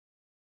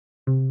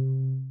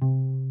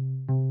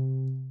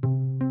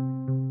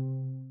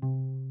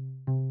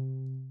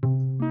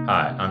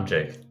Hi, I'm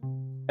Jake.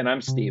 And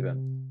I'm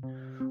Steven.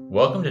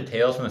 Welcome to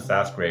Tales from the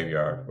SaaS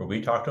Graveyard, where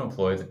we talk to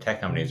employees at tech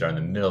companies that are in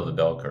the middle of the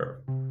bell curve.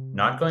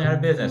 Not going out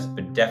of business,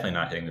 but definitely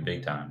not hitting the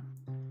big time.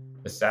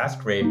 The SaaS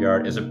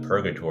Graveyard is a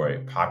purgatory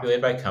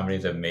populated by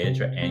companies that have made it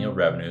to annual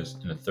revenues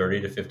in the 30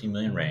 to 50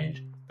 million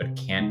range, but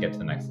can't get to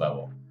the next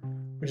level,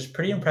 which is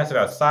pretty impressive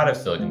outside of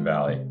Silicon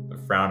Valley, but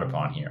frowned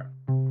upon here.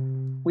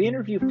 We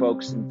interview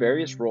folks in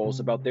various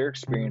roles about their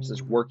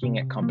experiences working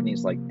at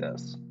companies like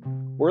this.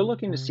 We're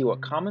looking to see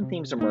what common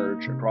themes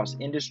emerge across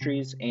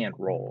industries and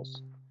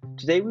roles.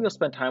 Today, we will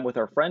spend time with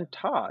our friend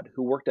Todd,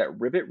 who worked at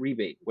Rivet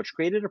Rebate, which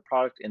created a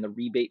product in the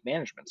rebate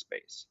management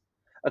space.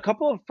 A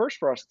couple of firsts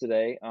for us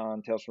today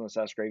on Tales from the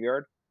SaaS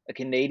Graveyard: a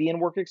Canadian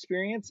work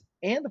experience,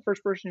 and the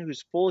first person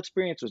whose full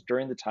experience was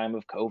during the time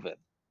of COVID.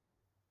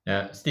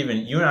 Now,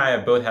 Stephen, you and I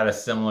have both had a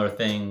similar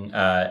thing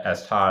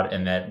as Todd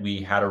in that we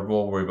had a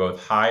role where we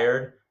both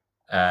hired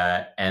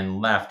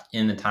and left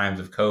in the times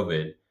of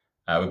COVID.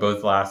 We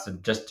both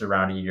lasted just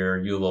around a year,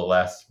 you a little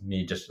less,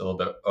 me just a little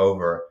bit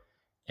over.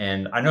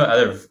 And I know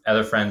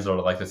other friends that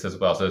are like this as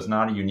well, so it's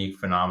not a unique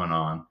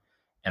phenomenon.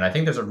 And I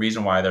think there's a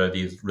reason why there are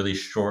these really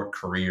short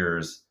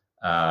careers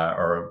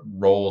or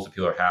roles that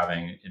people are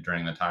having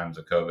during the times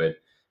of COVID.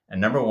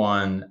 And number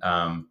one,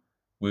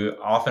 we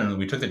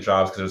took the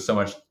jobs because there was so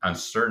much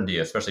uncertainty,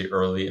 especially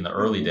early in the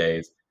early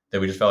days, that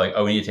we just felt like,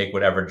 oh, we need to take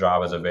whatever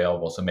job is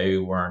available. So maybe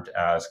we weren't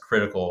as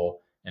critical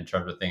in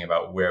terms of thinking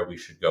about where we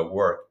should go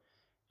work.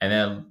 And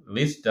then, at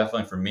least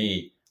definitely for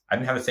me, I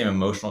didn't have the same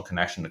emotional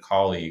connection to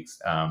colleagues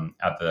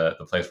at the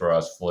place where I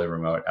was fully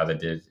remote as I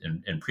did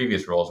in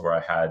previous roles where I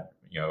had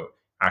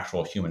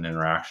actual human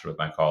interaction with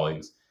my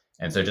colleagues.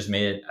 And so it just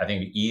made it, I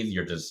think,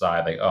 easier to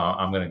decide like, oh,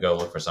 I'm going to go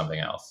look for something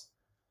else.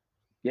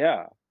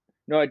 Yeah.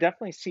 No, I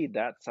definitely see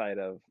that side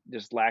of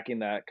just lacking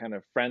that kind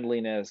of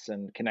friendliness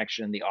and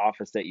connection in the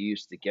office that you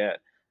used to get.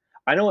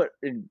 I know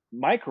in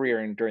my career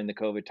and during the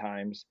COVID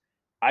times,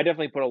 I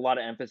definitely put a lot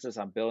of emphasis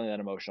on building that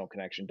emotional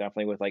connection,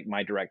 definitely with like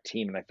my direct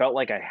team. And I felt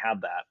like I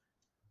had that.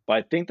 But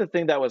I think the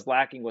thing that was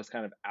lacking was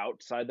kind of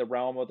outside the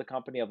realm of the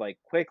company of like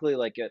quickly,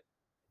 like it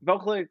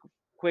felt like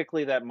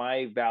quickly that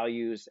my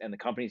values and the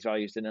company's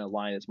values didn't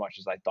align as much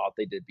as I thought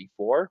they did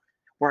before.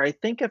 Where I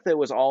think if it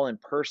was all in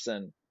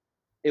person,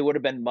 it would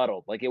have been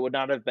muddled. Like, it would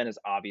not have been as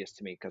obvious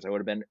to me because I would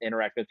have been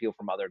interacting with people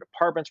from other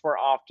departments more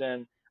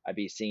often. I'd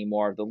be seeing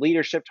more of the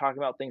leadership talking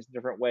about things in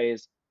different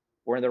ways.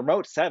 Where in the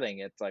remote setting,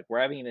 it's like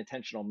we're having an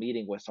intentional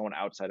meeting with someone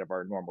outside of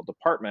our normal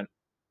department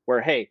where,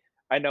 hey,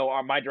 I know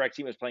my direct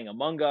team is playing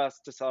Among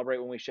Us to celebrate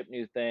when we ship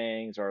new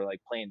things or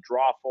like playing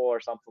Drawful or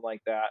something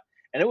like that.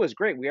 And it was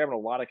great. We were having a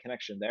lot of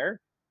connection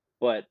there.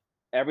 But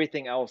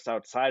everything else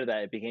outside of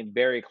that, it became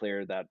very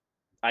clear that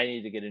I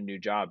needed to get a new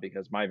job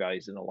because my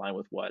values didn't align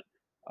with what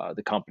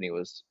the company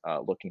was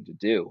looking to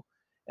do.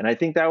 And I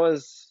think that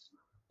was,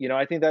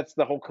 I think that's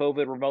the whole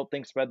COVID remote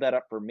thing sped that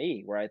up for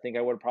me, where I think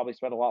I would have probably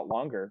spent a lot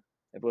longer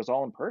if it was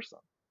all in person.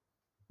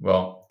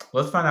 Well,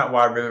 let's find out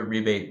why Rivet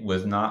Rebate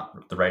was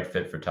not the right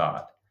fit for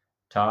Todd.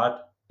 Todd,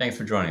 thanks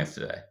for joining us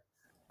today.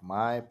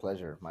 My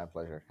pleasure. My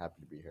pleasure.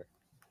 Happy to be here.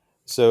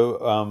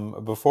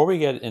 So before we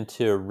get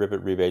into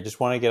Rivet Rebate,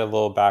 just want to get a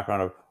little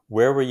background of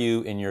where were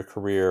you in your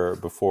career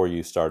before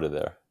you started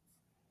there?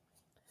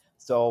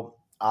 So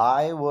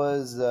I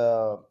was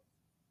a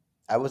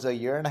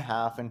year and a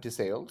half into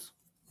sales,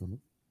 Mhm.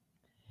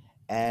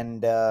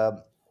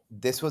 and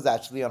this was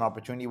actually an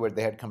opportunity where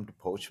they had come to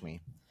poach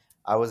me.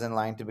 I was in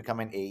line to become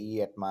an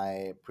AE at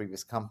my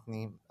previous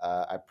company.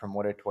 I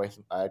promoted twice.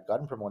 I had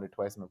gotten promoted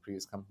twice. My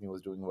previous company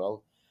was doing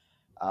well.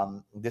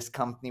 This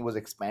company was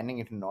expanding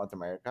into North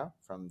America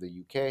from the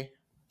UK,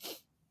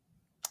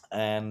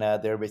 and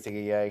they're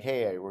basically like,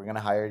 "Hey, we're gonna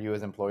hire you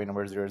as employee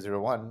number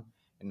 001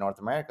 in North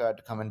America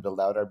to come and build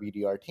out our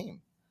BDR team."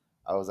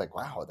 I was like,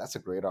 "Wow, that's a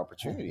great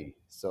opportunity."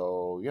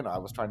 So I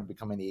was trying to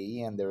become an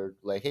AE, and they're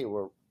like, "Hey,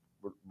 we're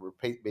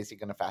basically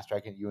gonna fast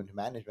track you into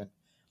management.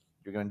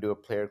 You're gonna do a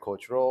player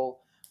coach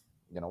role."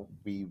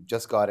 We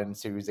just got in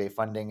Series A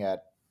funding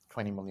at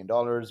 $20 million.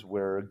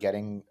 We're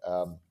getting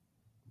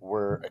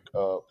we're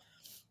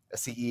a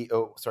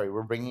CEO. Sorry,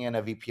 we're bringing in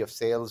a VP of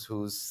sales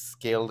who's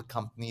scaled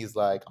companies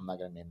like, I'm not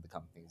gonna name the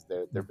companies.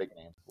 They're big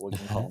names. We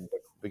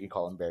can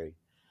call him Barry.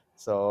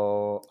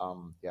 So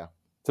yeah,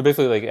 So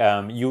basically,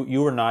 like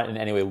you were not in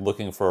any way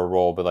looking for a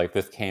role, but like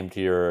this came to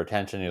your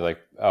attention. You're like,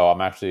 oh,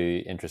 I'm actually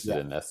interested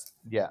yeah, in this.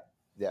 yeah,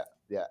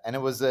 yeah. And it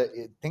was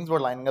things were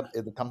lining up.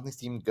 The company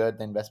seemed good.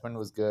 The investment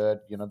was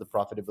good. The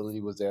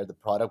profitability was there. The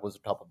product was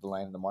top of the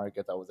line in the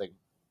market. I was like,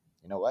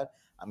 you know what?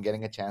 I'm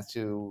getting a chance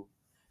to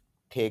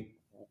take.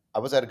 I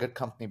was at a good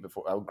company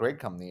before, a great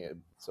company,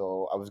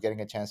 so I was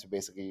getting a chance to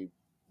basically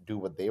do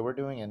what they were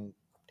doing and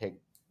take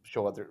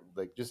show other,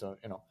 like, just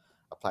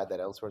apply that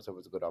elsewhere. So it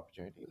was a good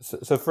opportunity.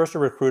 So first, a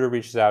recruiter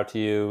reaches out to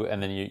you,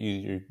 and then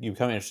you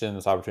become interested in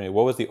this opportunity.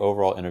 What was the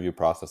overall interview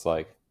process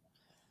like?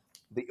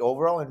 The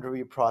overall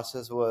interview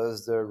process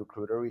was the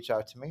recruiter reached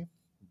out to me.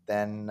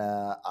 Then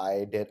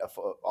I did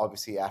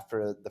obviously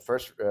after the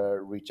first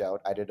reach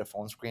out, I did a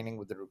phone screening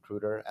with the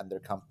recruiter and their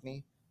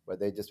company where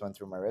they just went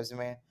through my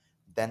resume.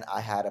 Then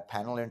I had a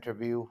panel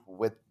interview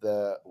with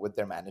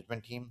their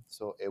management team.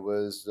 So it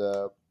was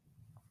the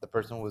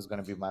person who was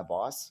going to be my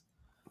boss,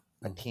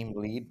 a team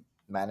lead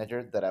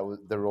manager that I was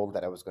the role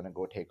that I was going to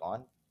go take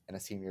on, and a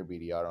senior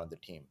BDR on the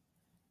team.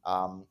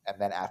 And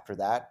then after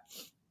that,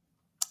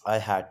 I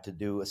had to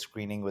do a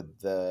screening with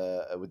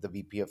the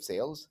VP of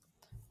sales,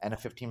 and a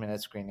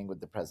 15-minute screening with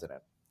the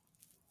president.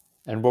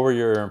 And what were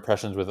your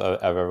impressions of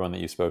everyone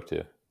that you spoke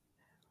to?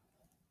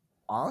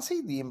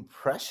 Honestly, the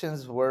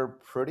impressions were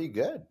pretty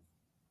good,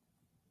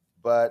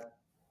 but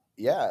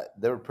yeah,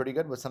 they were pretty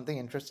good. But something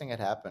interesting had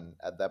happened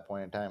at that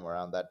point in time,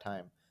 around that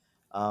time.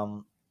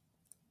 Um,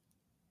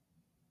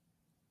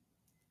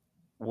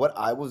 what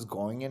I was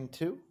going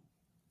into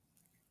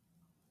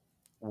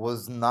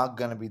was not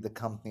going to be the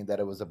company that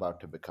it was about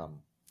to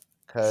become,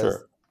 because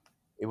Sure.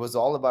 it was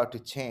all about to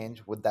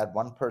change with that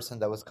one person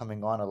that was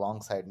coming on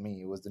alongside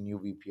me. It was the new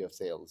VP of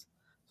sales.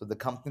 So the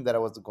company that I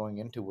was going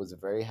into was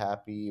very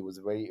happy.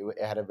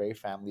 It had a very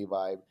family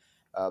vibe.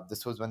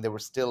 This was when they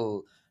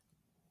still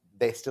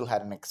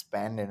hadn't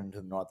expanded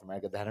into North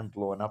America. They hadn't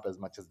blown up as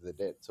much as they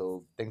did.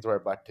 So things were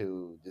about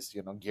to just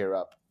gear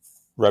up.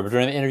 Right, but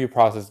during the interview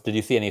process, did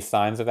you see any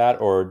signs of that,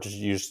 or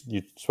you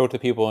spoke to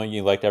people and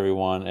you liked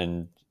everyone,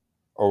 and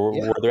or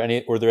Yeah.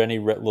 were there any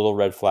little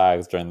red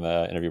flags during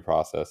the interview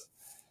process?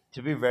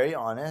 To be very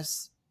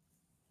honest,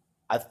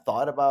 I've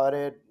thought about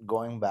it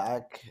going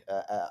back.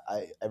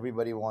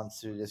 Everybody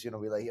wants to just be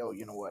like, yo,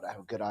 you know what? I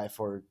have a good eye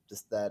for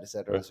this, that,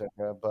 etc., Sure.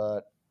 etc.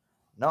 But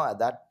no, at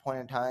that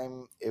point in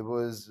time, it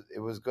was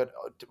good.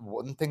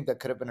 One thing that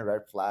could have been a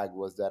red flag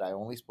was that I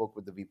only spoke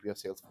with the VP of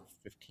sales for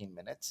 15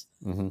 minutes,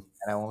 Mm-hmm.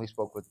 and I only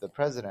spoke with the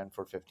president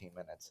for 15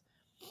 minutes.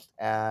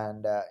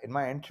 And in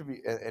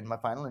my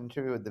final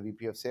interview with the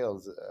VP of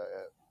sales,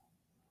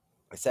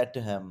 I said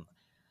to him,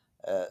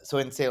 so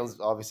in sales,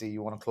 obviously,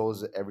 you want to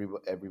close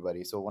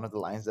everybody. So one of the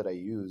lines that I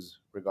use,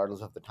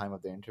 regardless of the time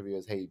of the interview,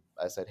 is, "Hey,"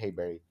 I said, "Hey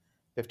Barry,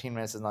 15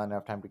 minutes is not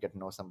enough time to get to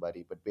know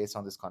somebody. But based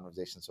on this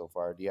conversation so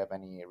far, do you have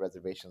any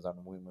reservations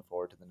on moving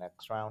forward to the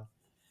next round?"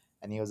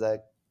 And he was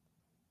like,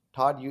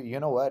 "Todd, you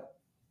know what?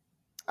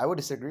 I would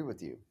disagree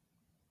with you.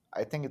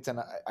 I think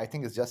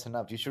it's just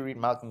enough. You should read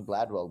Malcolm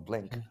Gladwell,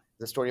 Blink,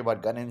 the story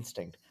about gun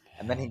instinct."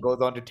 And then he goes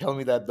on to tell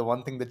me that the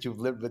one thing that you've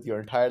lived with your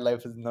entire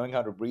life is knowing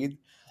how to breathe,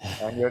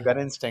 and your gut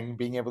instinct,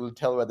 being able to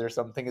tell whether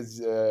something is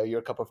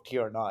your cup of tea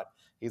or not.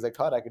 He's like,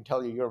 "Todd, I can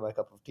tell you you're my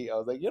cup of tea." I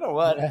was like, "You know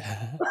what?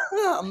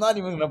 I'm not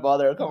even gonna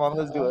bother. Come on,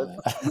 let's do it.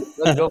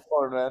 Let's go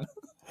for it, man."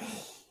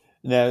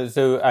 No,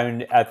 so I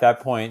mean, at that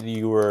point,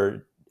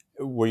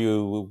 were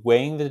you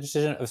weighing the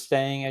decision of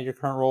staying at your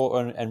current role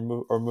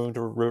or moving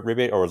to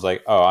Ribbit, or was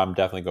like, oh, I'm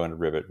definitely going to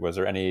Ribbit? Was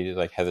there any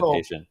like So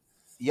hesitation?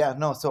 yeah,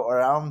 no. So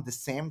around the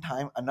same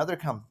time, another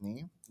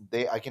company,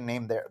 I can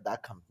name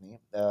that company.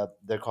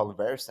 They're called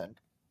Verisent.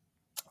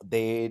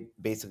 They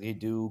basically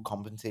do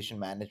compensation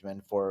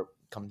management for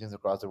companies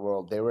across the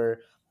world.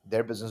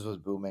 Their business was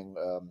booming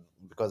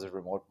because of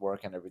remote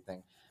work and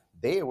everything.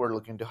 They were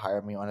looking to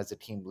hire me on as a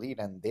team lead,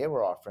 and they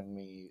were offering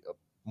me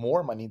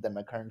more money than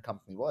my current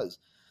company was.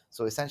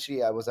 So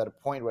essentially, I was at a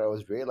point where I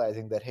was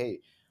realizing that,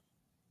 hey,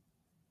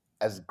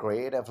 as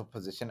great of a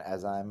position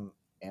as I'm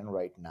in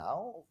right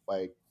now,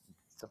 like,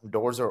 some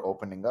doors are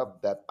opening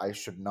up that I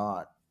should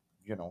not,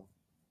 you know,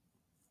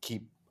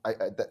 keep.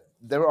 That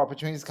there were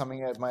opportunities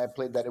coming at my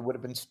plate that it would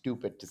have been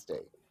stupid to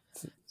stay.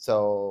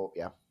 So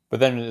yeah, But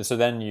then, so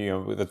then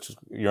you're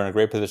in a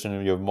great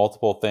position. You have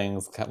multiple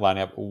things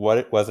lining up.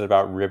 What was it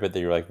about Ribbit that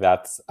you're like,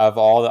 that's of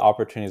all the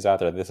opportunities out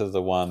there, this is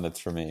the one that's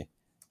for me?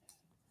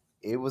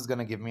 it was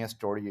gonna give me a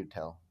story to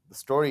tell. The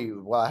story,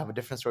 well, I have a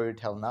different story to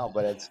tell now,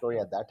 but the story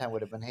at that time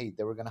would have been, hey,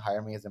 they were gonna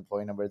hire me as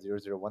employee number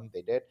 001.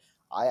 They did.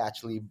 I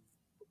actually,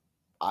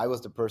 I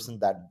was the person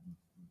that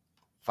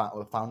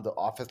found the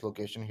office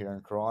location here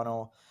in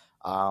Toronto.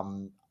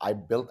 I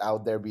built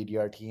out their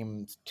BDR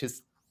team.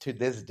 To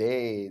this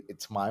day,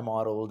 it's my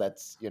model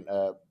that's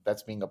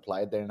being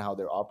applied there and how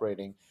they're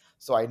operating.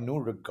 So I knew,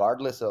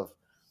 regardless of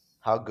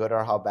how good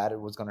or how bad it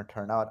was going to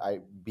turn out, I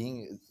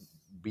being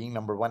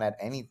number one at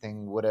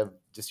anything would have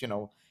just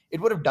it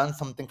would have done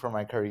something for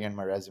my career and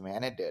my resume,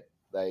 and it did.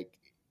 Like,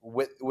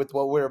 with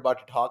what we're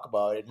about to talk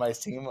about, it might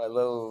seem a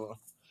little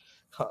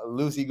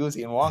loosey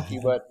goosey and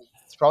wonky, but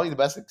it's probably the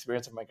best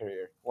experience of my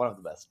career. One of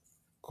the best.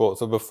 Cool.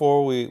 So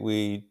before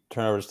we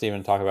turn over to Steven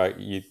and talk about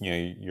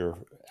you're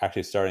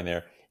actually starting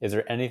there, is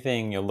there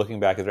anything, looking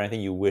back, is there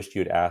anything you wished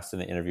you'd asked in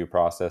the interview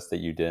process that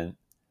you didn't?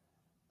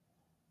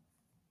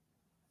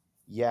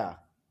 Yeah,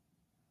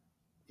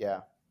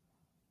 yeah.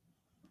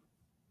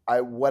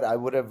 What I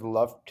would have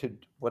loved to,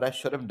 what I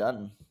should have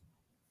done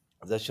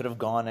is I should have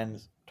gone and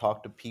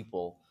talked to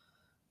people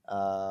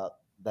uh,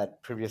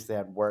 that previously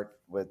had worked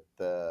with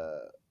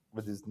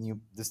this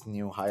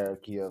new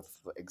hierarchy of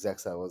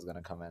execs that was going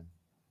to come in.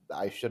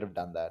 I should have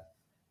done that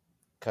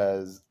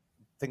because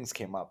things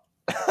came up.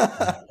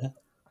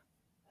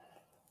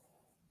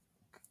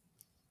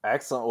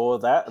 Excellent. Well,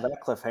 that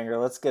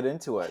cliffhanger, let's get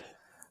into it.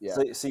 Yeah,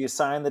 So you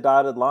sign the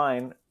dotted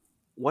line.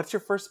 What's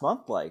your first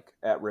month like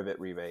at Rivet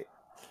Rebate?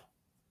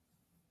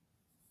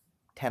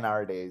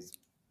 10-hour days.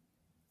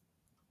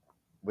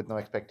 with no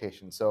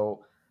expectation.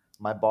 So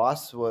my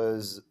boss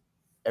was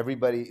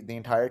everybody. The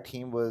entire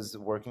team was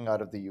working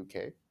out of the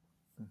UK.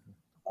 Mhm.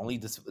 Only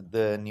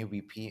the new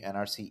VP and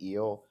our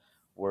CEO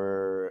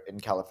were in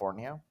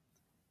California,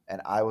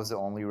 and I was the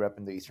only rep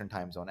in the Eastern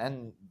time zone.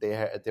 And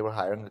they were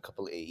hiring a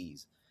couple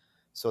AEs.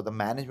 So the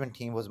management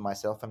team was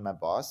myself and my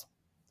boss,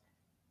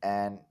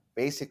 and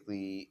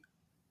basically,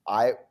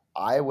 I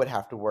I would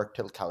have to work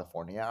till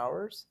California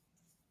hours,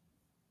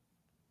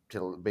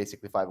 till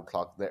basically 5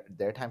 o'clock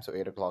their time, so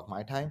 8 o'clock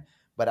my time.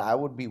 But I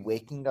would be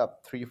waking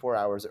up 3 4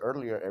 hours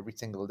earlier every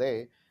single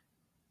day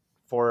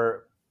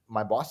for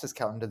my boss's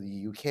calendar,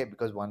 the UK,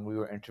 because when we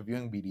were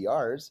interviewing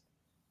BDRs,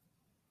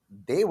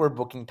 they were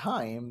booking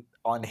time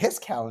on his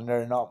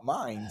calendar, not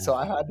mine. So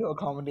I had to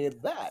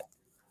accommodate that.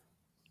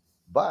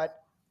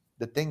 But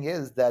the thing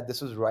is that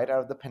this was right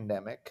out of the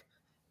pandemic.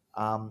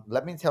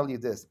 Let me tell you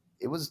this: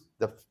 it was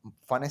the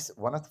funnest,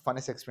 one of the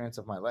funnest experience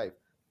of my life,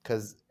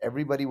 because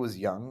everybody was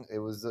young. It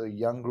was a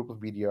young group of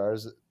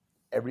BDRs.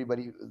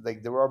 Everybody,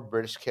 like, they were all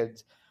British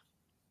kids.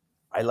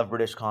 I love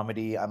British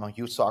comedy. I'm a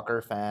huge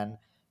soccer fan.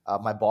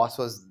 My boss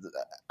was,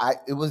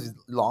 it was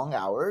long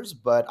hours,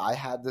 but I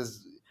had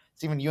this.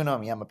 Steven, you know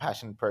me. I'm a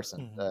passionate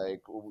person. Mhm.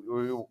 Like,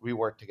 we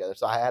work together,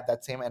 so I had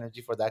that same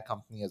energy for that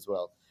company as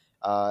well.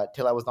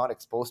 Till I was not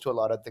exposed to a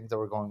lot of things that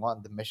were going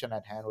on. The mission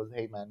at hand was,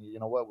 hey man, you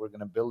know what? We're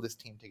gonna build this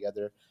team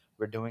together.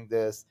 We're doing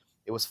this.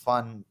 It was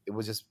fun. It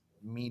was just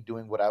me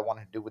doing what I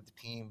wanted to do with the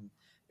team.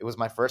 It was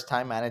my first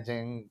time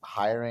managing,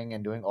 hiring,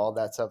 and doing all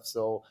that stuff.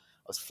 So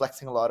I was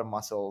flexing a lot of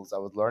muscles. I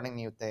was learning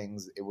new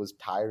things. It was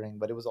tiring,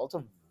 but it was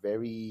also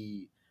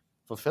very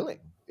fulfilling.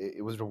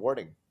 It was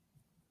rewarding.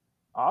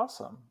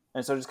 Awesome.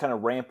 And so just kind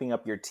of ramping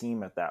up your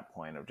team at that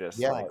point of just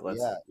Yeah, like, let's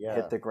yeah, yeah,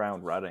 hit the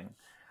ground running.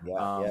 yeah,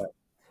 yeah. Um,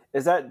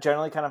 is that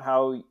generally kind of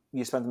how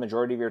you spent the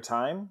majority of your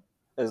time?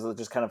 Is it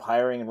just kind of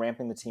hiring and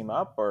ramping the team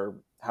up,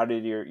 or how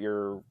did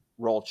your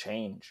role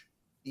change?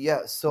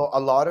 Yeah, so a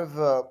lot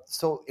of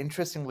so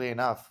interestingly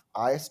enough,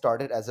 I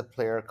started as a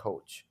player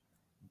coach,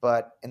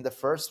 but in the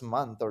first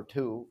month or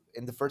two,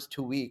 in the first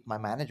 2 week, my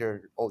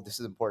manager, oh, this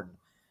is important.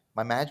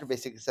 My manager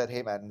basically said,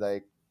 "Hey man,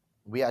 like,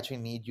 we actually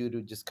need you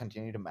to just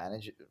continue to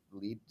manage,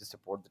 lead, to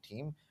support the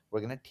team.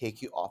 We're gonna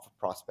take you off of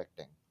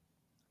prospecting."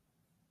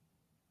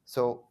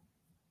 So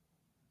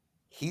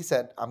he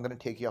said, "I'm gonna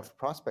take you off of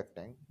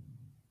prospecting."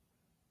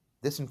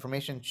 This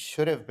information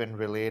should have been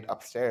relayed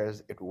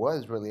upstairs. It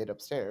was relayed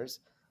upstairs,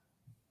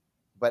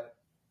 but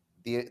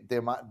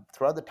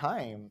throughout the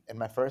time in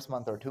my first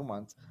month or 2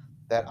 months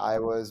that I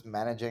was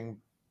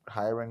managing,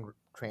 hiring,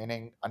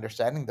 training,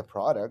 understanding the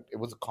product, it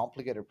was a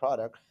complicated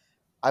product.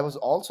 I was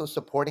also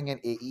supporting an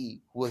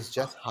AE who was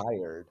just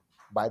hired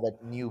by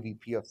that new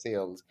VP of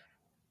sales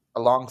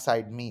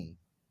alongside me.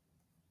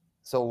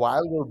 So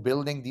while we're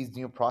building these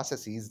new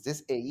processes,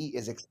 this AE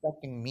is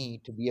expecting me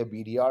to be a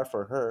BDR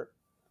for her,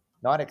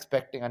 not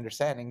expecting,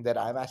 understanding that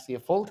I'm actually a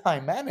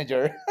full-time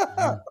manager.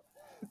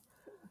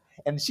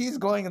 And she's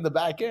going in the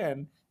back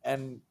end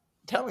and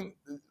telling,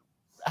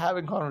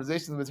 having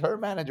conversations with her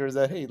managers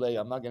that, hey, like,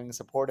 I'm not getting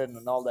supported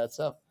and all that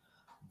stuff.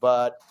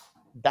 But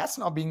that's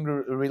not being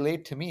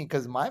relayed to me,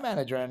 because my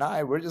manager and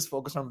I, we're just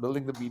focused on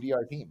building the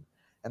BDR team,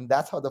 and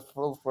that's how the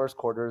full first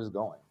quarter is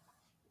going.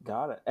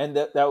 Got it. And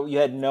that you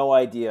had no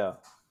idea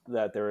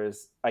that there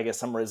is, I guess,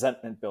 some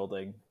resentment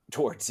building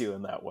towards you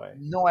in that way.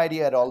 No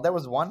idea at all. There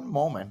was one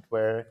moment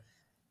where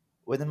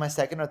within my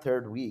second or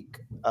third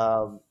week,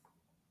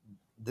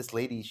 this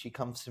lady, she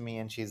comes to me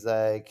and she's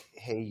like,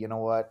 hey, you know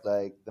what,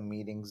 like, the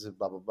meetings,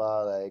 blah blah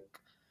blah, like,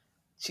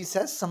 she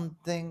says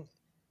something.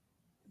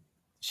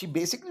 She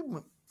basically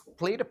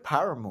played a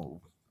power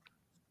move.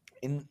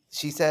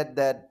 She said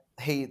that,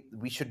 hey,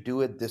 we should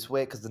do it this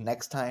way, because the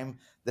next time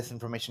this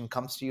information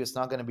comes to you, it's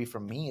not going to be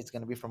from me, it's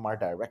going to be from our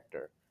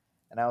director.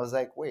 And I was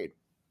like, wait,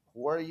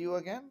 who are you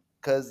again?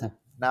 Because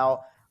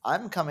now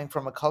I'm coming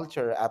from a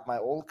culture at my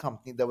old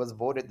company that was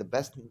voted the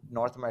best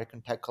North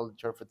American tech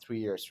culture for 3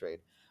 years straight.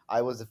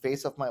 I was the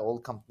face of my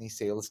old company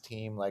sales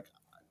team. Like,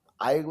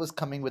 I was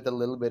coming with a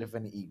little bit of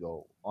an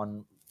ego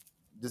on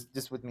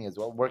just with me as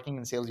well. Working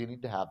in sales, you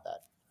need to have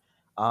that.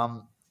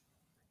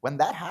 When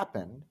that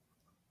happened,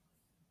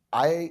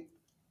 I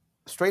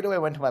straight away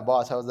went to my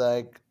boss. I was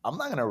like, I'm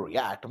not gonna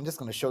react. I'm just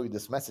gonna show you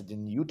this message,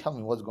 and you tell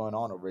me what's going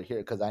on over here,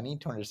 because I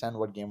need to understand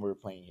what game we're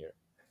playing here.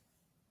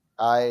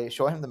 I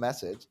show him the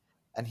message,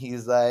 and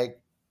he's like,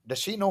 "Does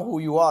she know who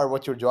you are?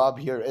 What your job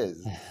here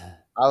is?"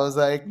 I was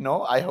like,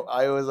 "No."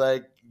 I was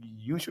like,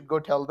 "You should go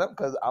tell them,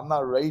 because I'm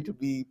not ready to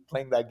be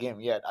playing that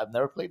game yet. I've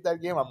never played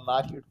that game. I'm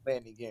not here to play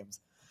any games."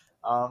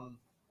 Um,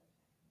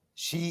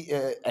 she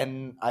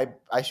and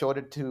I showed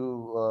it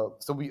to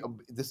so we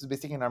this is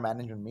basically in our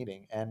management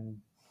meeting,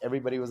 and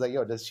everybody was like,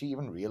 yo, does she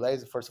even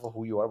realize, first of all,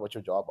 who you are, what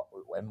your job,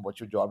 and what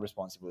your job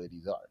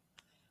responsibilities are?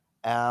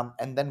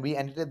 And then we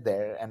ended it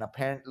there, and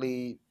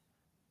apparently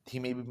he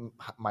maybe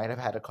might have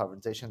had a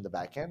conversation in the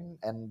back end,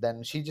 and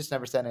then she just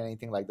never said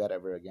anything like that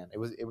ever again. It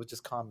was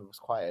just calm, it was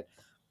quiet.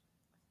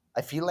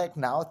 I feel like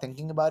now,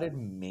 thinking about it,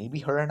 maybe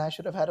her and I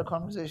should have had a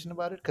conversation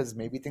about it, because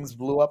maybe things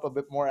blew up a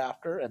bit more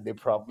after, and they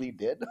probably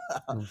did.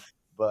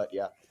 But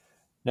yeah.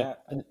 Now,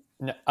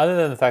 other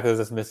than the fact that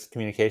there's this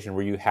miscommunication,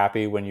 were you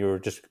happy when you were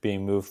just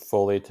being moved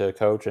fully to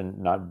coach and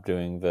not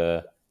doing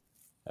the?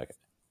 Okay.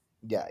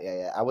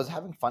 Yeah. I was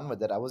having fun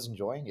with it. I was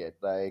enjoying it,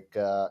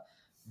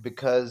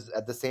 because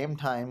at the same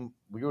time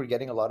we were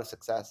getting a lot of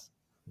success.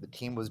 The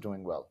team was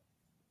doing well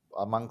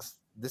amongst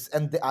this,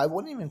 and I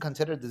wouldn't even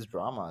consider this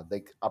drama.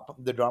 Like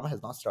the drama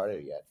has not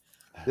started yet.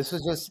 This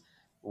was just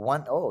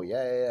one. Oh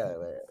yeah.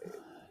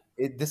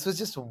 This was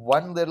just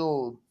one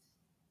little,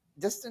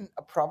 just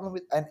a problem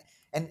with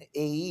an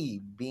AE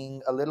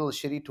being a little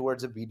shitty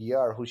towards a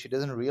BDR, who she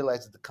doesn't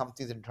realize that the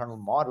company's internal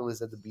model is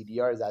that the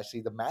BDR is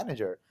actually the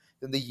manager.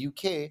 In the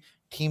UK,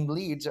 team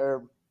leads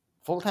are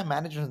full-time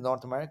managers in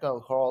North America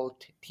who are all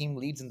team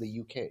leads in the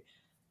UK.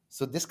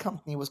 So this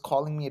company was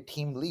calling me a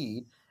team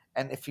lead,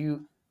 and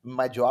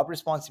my job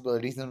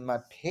responsibilities and my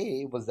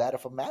pay was that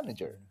of a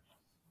manager.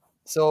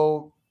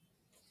 So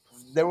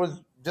there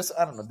was just,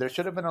 I don't know, there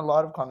should have been a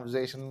lot of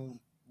conversation,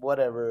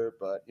 whatever,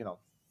 but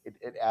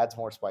it adds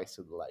more spice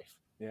to the life.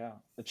 Yeah,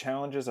 the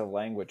challenges of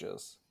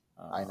languages.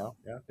 I know.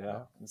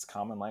 Yeah, it's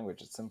common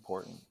language. It's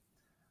important.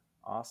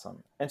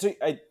 Awesome. And so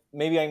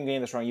maybe I'm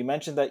getting this wrong. You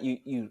mentioned that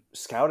you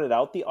scouted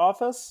out the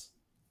office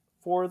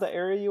for the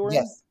area you were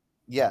in?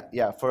 Yes.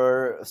 Yeah.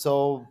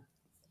 So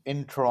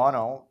in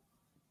Toronto,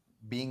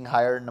 being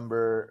hire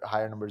number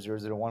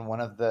 001, one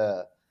of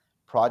the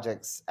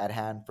projects at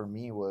hand for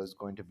me was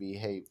going to be,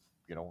 hey,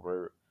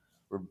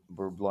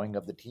 we're blowing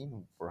up the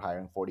team. We're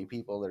hiring 40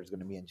 people. There's going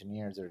to be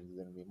engineers. There's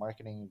going to be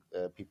marketing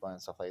people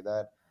and stuff like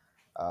that.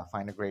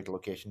 Find a great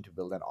location to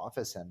build an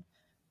office in.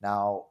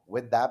 Now,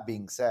 with that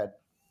being said,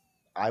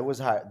 I was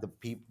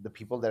the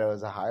people that I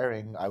was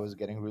hiring. I was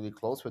getting really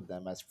close with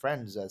them as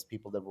friends, as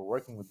people that were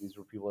working with. These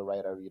were people right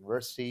out of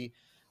university.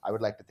 I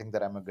would like to think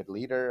that I'm a good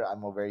leader.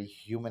 I'm a very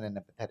human and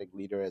empathetic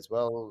leader as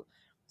well.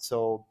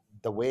 So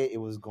the way it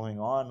was going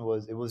on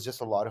it was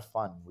just a lot of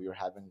fun. We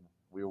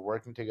were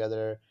working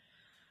together,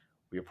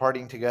 we were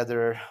partying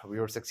together, we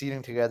were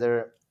succeeding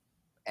together,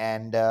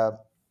 and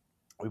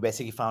we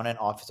basically found an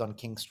office on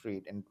King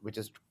Street, and which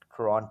is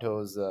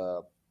Toronto's.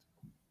 Uh,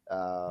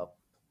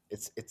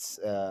 it's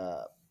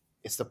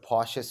the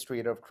poshest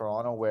street of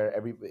Toronto, where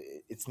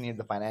it's near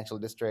the financial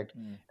district.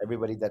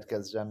 Everybody that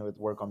gets done with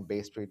work on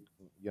Bay Street,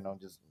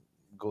 just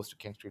goes to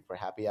King Street for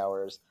happy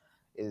hours.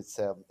 It's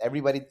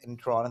everybody in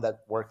Toronto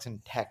that works in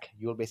tech,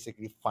 you'll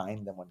basically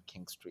find them on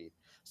King Street.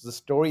 So the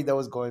story that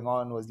was going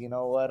on was,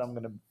 I'm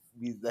gonna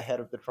be the head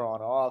of the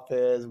Toronto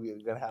office.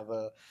 We're gonna have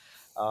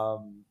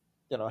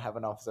have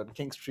an office on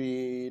King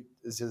Street.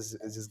 It's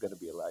just gonna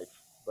be a life,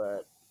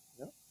 but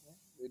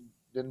it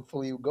didn't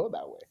fully go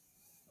that way.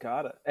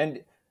 Got it.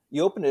 And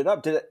you opened it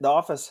up. Did the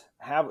office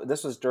have?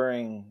 This was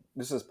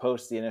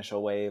post the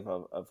initial wave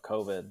of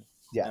COVID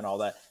and all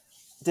that.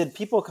 Did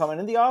people come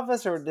into the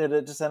office, or did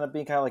it just end up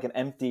being kind of like an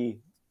empty?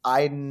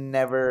 I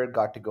never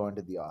got to go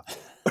into the office.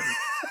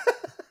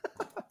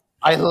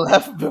 I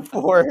left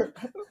before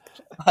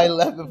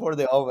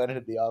they all went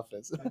into the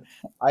office.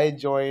 I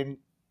joined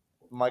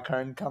my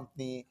current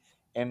company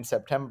in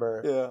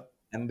September,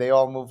 and they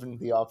all moved into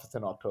the office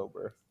in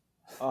October.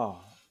 Oh,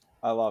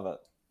 I love it.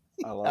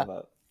 I love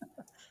it.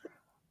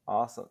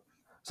 Awesome.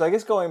 So I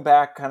guess going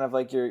back, kind of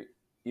like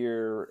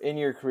you're in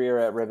your career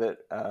at Ribbit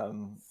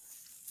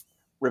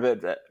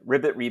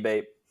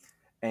Rebate,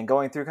 and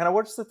going through kind of,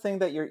 what's the thing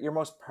that you're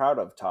most proud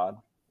of, Todd?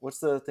 What's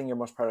the thing you're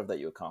most proud of that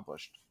you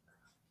accomplished?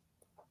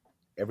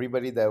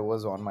 Everybody that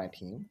was on my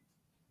team.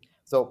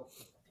 So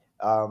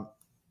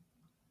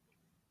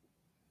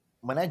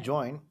when I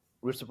joined,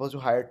 we were supposed to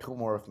hire 2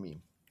 more of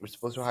me. We're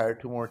supposed to hire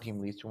 2 more team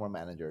leads, 2 more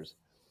managers.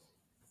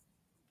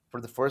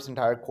 For the first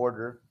entire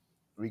quarter,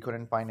 we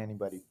couldn't find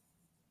anybody.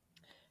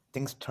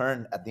 Things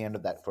turned at the end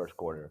of that first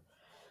quarter.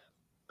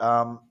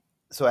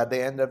 So at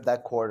the end of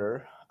that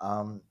quarter,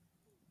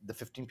 the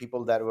 15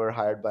 people that were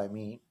hired by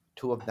me,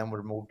 2 of them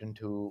were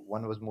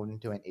one was moved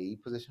into an AE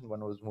position,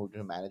 one was moved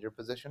into a manager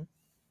position,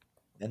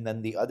 and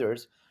then the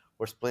others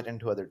were split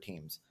into other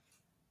teams.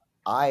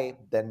 I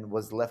then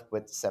was left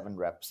with 7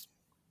 reps.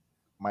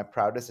 My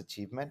proudest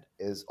achievement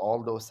is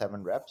all those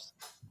 7 reps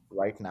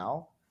right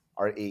now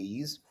are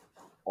AEs,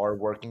 or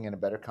working in a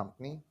better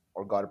company,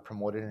 or got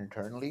promoted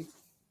internally,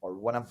 or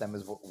one of them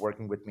is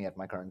working with me at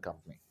my current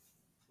company.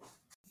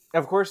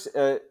 Of course,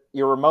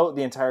 you're remote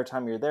the entire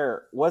time you're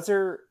there. Was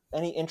there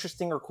any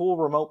interesting or cool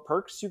remote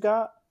perks you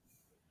got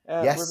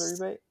at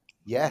Ribbit Rebate?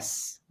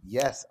 Yes.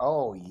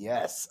 Oh,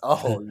 yes.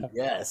 Oh,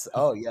 yes.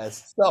 Oh,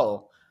 yes.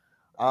 So,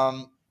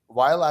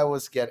 while I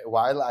was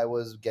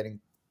getting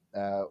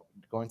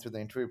going through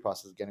the interview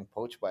process, getting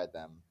poached by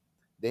them,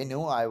 they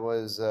knew I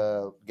was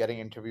getting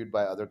interviewed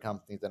by other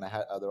companies and I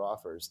had other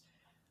offers.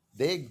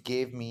 They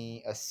gave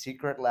me a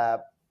secret lab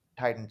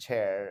Titan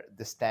chair,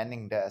 the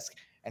standing desk,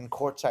 and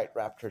courtside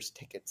Raptors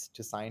tickets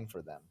to sign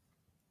for them.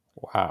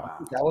 Wow.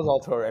 That was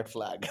also a red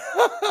flag.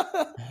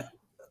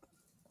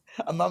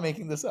 I'm not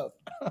making this up.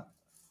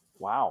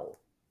 Wow.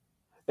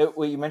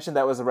 Well, you mentioned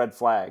that was a red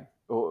flag.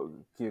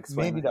 Can you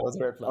explain? Maybe that was a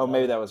red flag. Oh,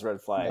 maybe that was a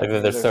red flag. Like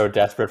they're so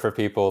desperate for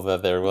people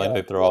that they're willing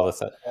to throw all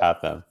this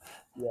at them.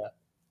 Yeah.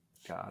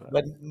 Got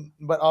it.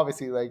 but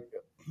obviously, like,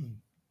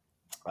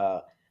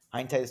 uh,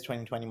 hindsight is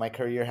 2020. My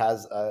career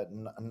has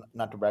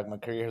not to brag, my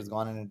career has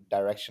gone in a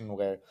direction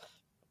where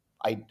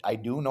I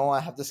do know I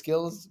have the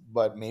skills,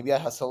 but maybe I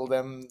hustled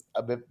them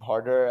a bit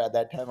harder at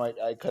that time.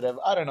 I could have,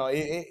 I don't know.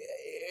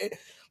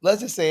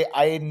 Let's just say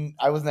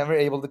I was never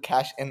able to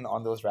cash in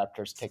on those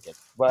Raptors tickets,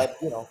 but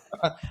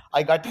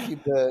I got to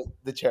keep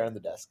the chair and the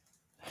desk.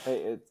 Hey,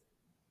 it's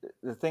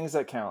the things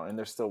that count, and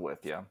they're still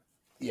with you.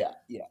 Yeah,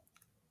 yeah.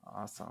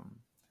 Awesome.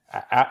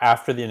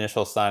 After the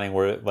initial signing,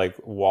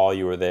 while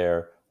you were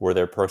there, were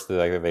there perks that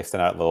like they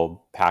sent out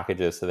little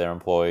packages to their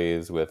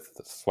employees with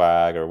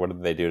swag, or what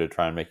did they do to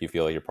try and make you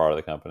feel like you're part of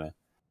the company?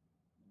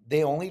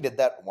 They only did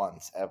that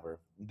once ever.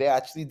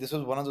 This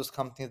was one of those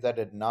companies that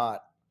did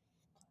not.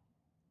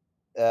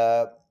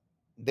 Uh,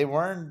 they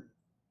weren't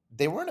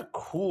a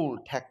cool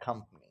tech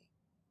company.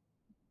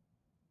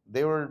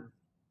 They were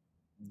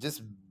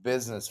just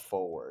business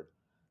forward.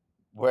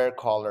 Wear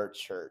collared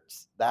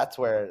shirts. That's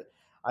where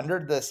under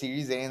the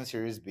Series A and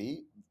Series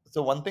B.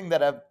 So one thing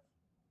that I've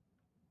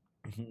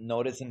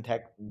noticed in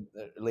tech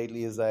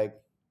lately is like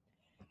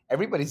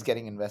everybody's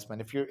getting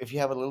investment. If you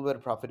have a little bit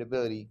of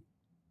profitability,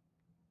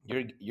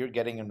 you're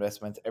getting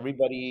investments.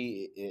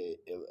 Everybody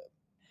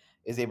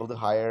is able to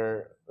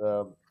hire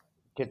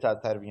kids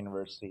outside of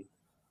university,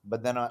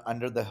 but then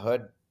under the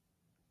hood,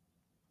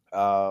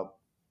 uh,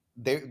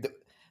 the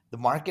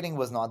marketing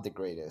was not the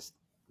greatest.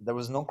 There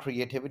was no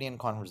creativity in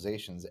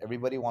conversations.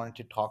 Everybody wanted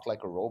to talk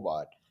like a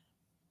robot.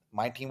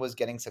 My team was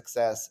getting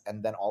success,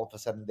 and then all of a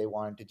sudden they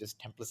wanted to just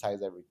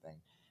templatize everything.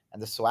 And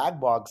the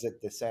swag box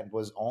that they sent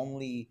was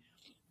only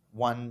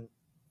one.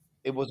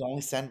 It was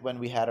only sent when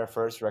we had our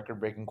first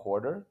record-breaking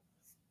quarter,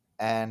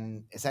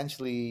 and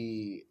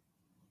essentially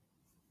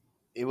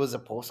it was a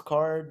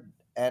postcard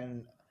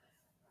and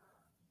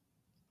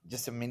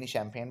just a mini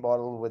champagne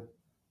bottle with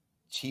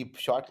cheap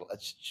shot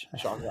glasses.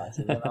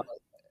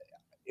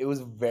 It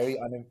was very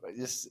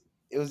just.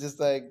 It was just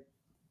like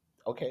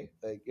okay,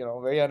 like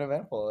very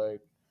uneventful.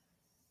 Like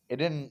it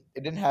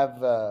didn't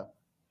have.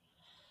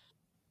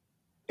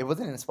 It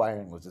wasn't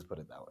inspiring. Let's just put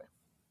it that way.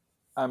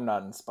 I'm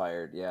not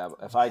inspired. Yeah,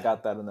 if I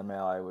got that in the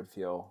mail, I would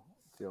feel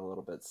a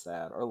little bit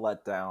sad or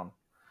let down.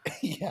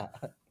 Yeah.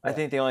 I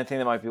think the only thing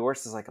that might be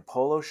worse is like a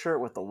polo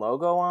shirt with the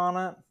logo on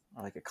it,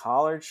 or like a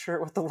collared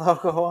shirt with the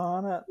logo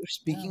on it. We're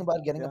speaking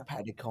about getting a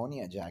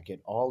Patagonia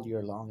jacket all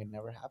year long. It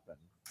never happened.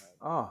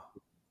 Oh,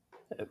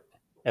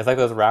 It's like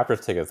those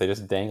Raptors tickets; they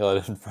just dangle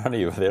it in front of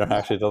you, but they don't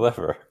actually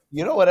deliver.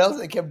 You know what else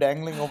they kept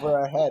dangling over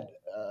our head?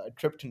 A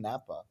trip to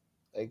Napa.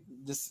 Like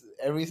just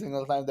every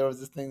single time there was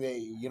this thing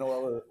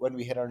that when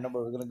we hit our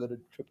number, we're gonna go to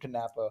trip to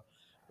Napa.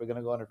 We're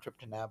gonna go on a trip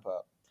to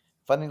Napa.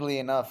 Funnily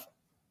enough,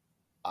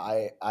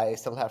 I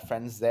still have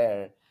friends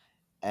there,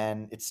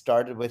 and it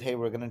started with, hey,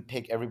 we're gonna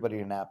take everybody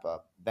to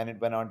Napa. Then it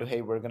went on to,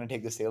 hey, we're gonna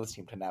take the sales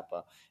team to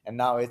Napa, and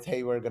now it's,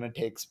 hey, we're gonna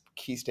take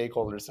key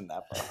stakeholders to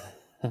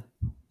Napa.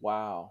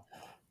 wow.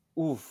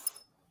 Oof.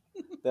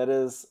 That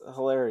is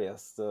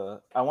hilarious.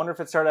 I wonder if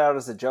it started out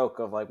as a joke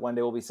of like one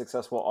day we'll be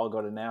successful, I'll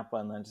go to Napa,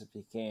 and then it just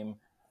became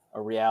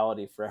a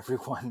reality for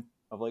everyone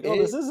of like, oh,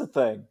 this is a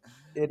thing.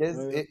 It is.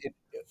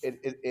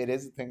 It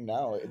is a thing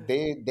now.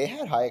 They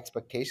had high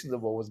expectations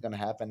of what was going to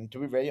happen. To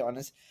be very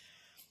honest,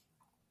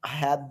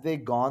 had they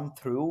gone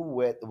through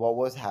with what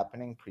was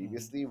happening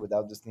previously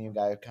without this new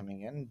guy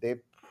coming in, they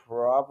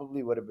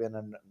probably would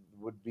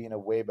be in a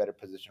way better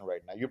position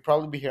right now. You'd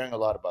probably be hearing a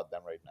lot about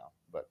them right now.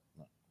 But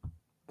no.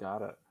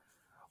 Got it.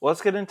 Well,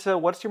 let's get into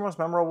what's your most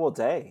memorable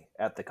day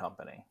at the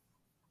company.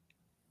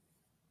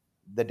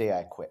 The day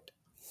I quit.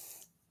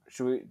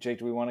 Jake?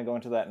 Do we want to go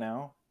into that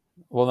now?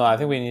 Well, no. I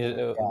think we need.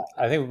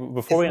 I think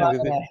before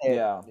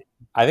yeah.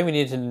 I think we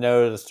need to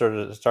know to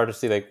start to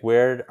see like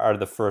where are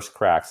the first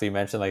cracks. So you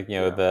mentioned like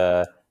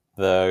the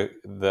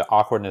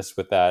awkwardness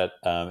with that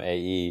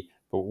AE,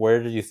 but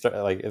where did you start?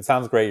 Like it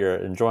sounds great. You're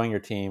enjoying your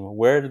team.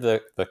 Where did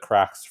the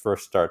cracks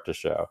first start to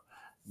show?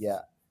 Yeah.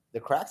 The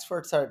cracks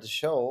first started to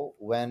show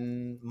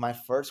when my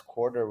first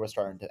quarter was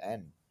starting to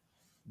end,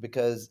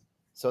 because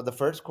so the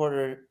first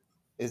quarter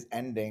is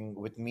ending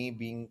with me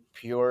being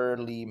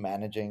purely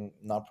managing,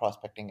 not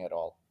prospecting at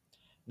all.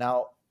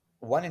 Now,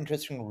 one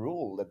interesting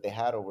rule that they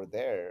had over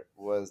there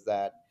was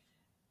that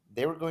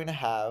they were going to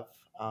have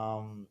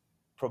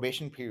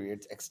probation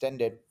periods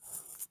extended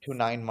to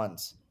 9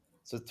 months.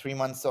 So 3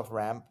 months of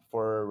ramp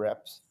for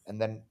reps,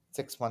 and then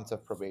 6 months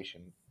of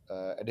probation,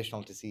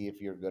 additional to see if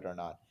you're good or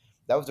not.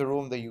 That was the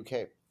rule in the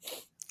UK.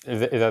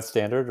 Is that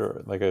standard,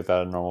 or like is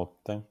that a normal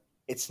thing?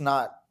 It's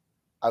not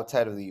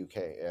outside of the UK.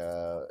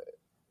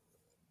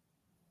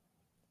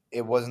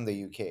 It was in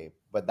the UK,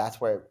 but that's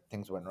where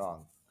things went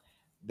wrong.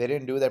 They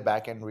didn't do their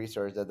back end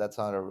research that that's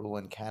not a rule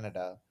in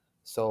Canada.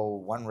 So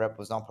one rep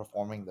was not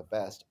performing the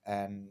best,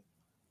 and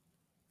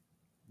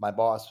my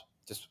boss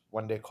just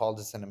one day called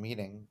us in a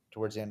meeting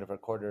towards the end of our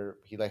quarter.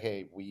 He's like,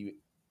 "Hey, we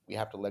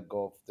have to let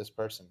go of this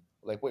person."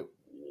 We're like, wait,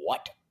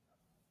 what?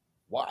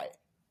 Why?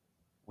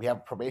 We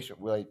have probation.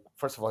 We're like,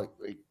 first of all,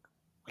 like,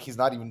 he's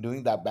not even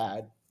doing that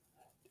bad.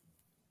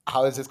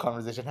 How is this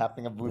conversation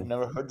happening? We've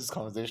never heard this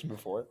conversation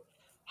before.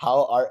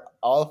 how are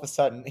all of a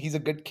sudden he's a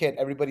good kid,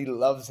 everybody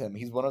loves him,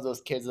 he's one of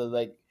those kids that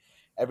like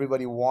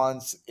everybody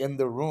wants in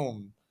the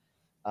room.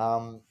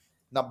 um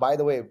Now, by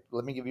the way,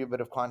 let me give you a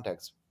bit of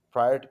context.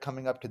 Prior to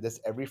coming up to this,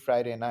 every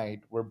Friday night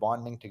we're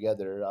bonding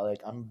together.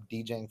 Like, I'm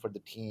DJing for the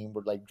team,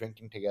 we're like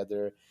drinking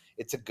together,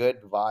 it's a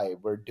good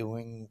vibe, we're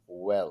doing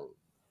well.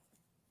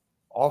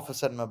 All of a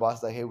sudden my boss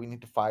is like, hey, we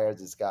need to fire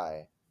this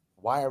guy.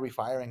 Why are we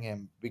firing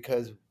him?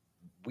 Because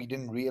we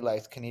didn't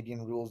realize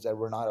Canadian rules that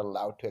we're not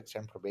allowed to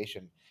extend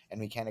probation, and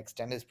we can't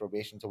extend his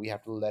probation, so we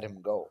have to let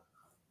him go.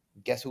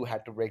 Guess who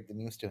had to break the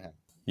news to him?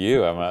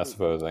 You, I'm not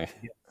supposing.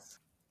 Yes.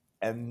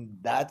 And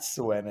that's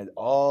when it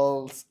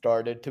all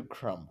started to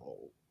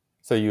crumble.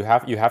 So you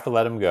have to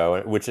let him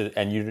go, which is,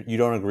 and you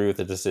don't agree with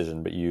the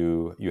decision, but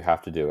you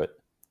have to do it.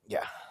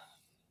 Yeah.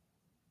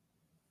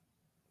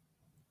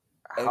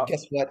 And How,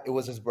 guess what? It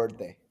was his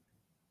birthday.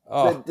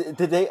 Oh,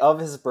 The day of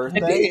his The birthday.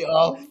 day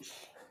of.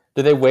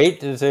 did they wait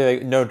to say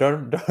like, no,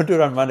 don't do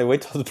it on Monday.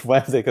 Wait till it's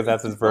Wednesday because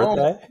that's his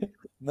birthday.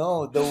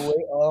 No, the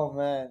way. Oh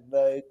man,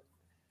 like,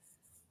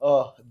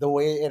 oh, the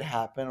way it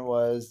happened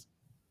was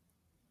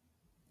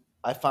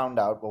I found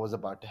out what was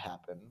about to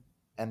happen,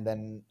 and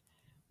then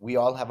we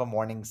all have a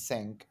morning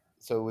sync.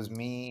 So it was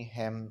me,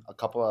 him, a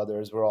couple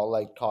others. We're all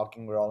like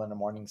talking. We're all in a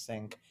morning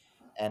sync,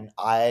 and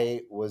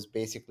I was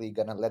basically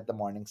gonna let the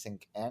morning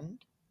sync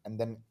end and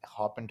then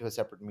hop into a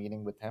separate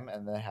meeting with him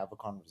and then have a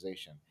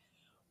conversation.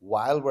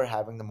 While we're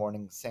having the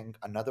morning sync,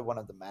 another one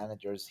of the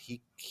managers,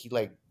 he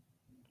like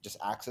just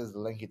accesses the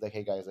link. He's like,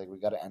 "Hey guys, like we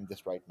gotta end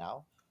this right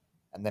now."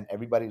 And then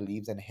everybody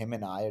leaves, and him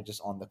and I are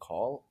just on the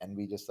call, and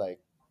we just like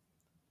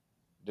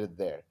did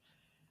there.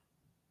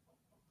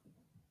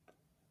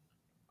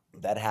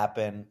 That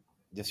happened.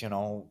 Just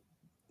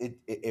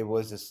it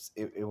was just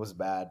it was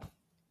bad.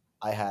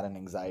 I had an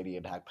anxiety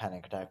attack,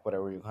 panic attack,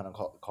 whatever you kind of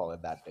call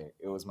it that day.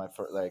 It was my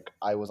first, like,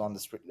 I was on the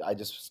street. I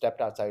just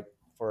stepped outside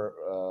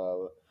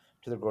for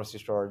to the grocery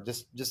store,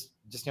 just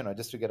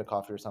to get a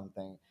coffee or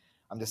something.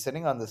 I'm just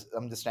sitting on this.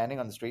 I'm just standing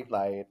on the street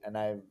light, and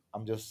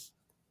I'm just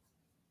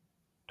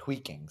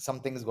tweaking.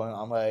 Something's going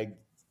on. I'm like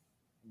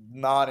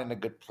not in a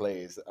good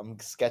place. I'm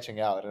sketching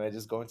out, and I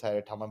just go inside.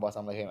 I tell my boss,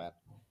 I'm like, hey man,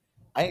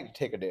 I need to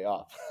take a day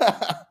off.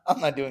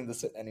 I'm not doing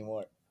this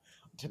anymore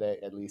today,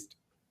 at least.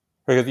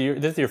 Because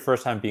this is your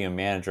first time being a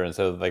manager, and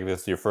so like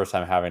this is your first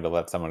time having to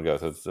let someone go.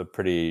 So it's a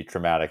pretty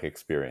traumatic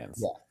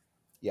experience.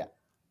 Yeah,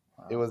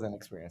 yeah. It was an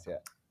experience. Yeah.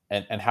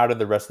 And how did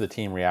the rest of the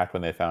team react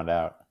when they found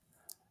out?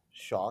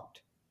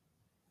 Shocked,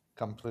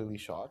 completely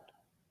shocked.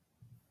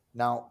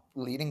 Now,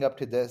 leading up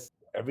to this,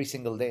 every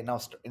single day,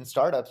 now in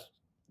startups,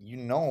 you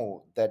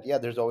know that, yeah,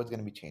 there's always going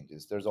to be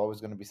changes. There's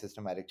always going to be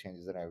systematic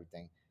changes and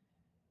everything.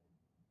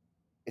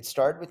 It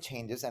started with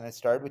changes, and it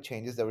started with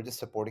changes that were just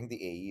supporting the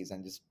AEs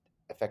and just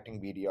affecting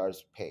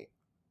BDR's pay.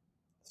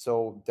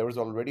 So there was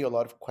already a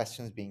lot of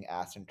questions being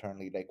asked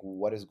internally, like,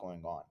 what is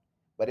going on?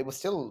 But it was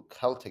still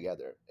held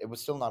together. It was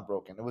still not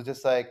broken. It was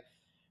just like,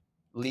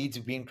 leads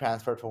being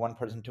transferred from one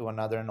person to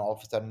another, and all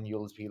of a sudden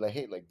you'll be like,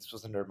 hey, like, this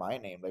was under my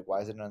name, like, why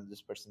is it under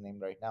this person's name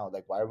right now?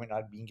 Like, why are we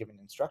not being given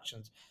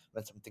instructions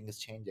when something is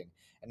changing?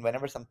 And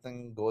whenever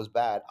something goes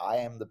bad, I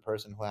am the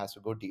person who has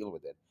to go deal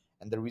with it.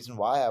 And the reason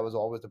why I was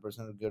always the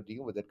person who go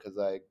deal with it, because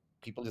like,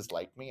 people just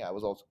liked me. I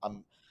was also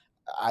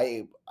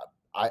I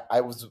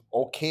I was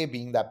okay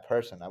being that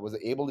person. I was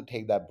able to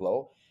take that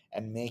blow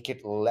and make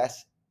it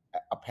less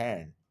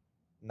apparent.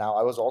 Now,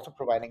 I was also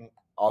providing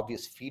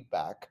obvious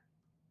feedback,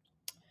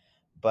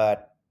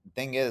 but the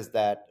thing is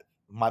that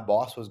my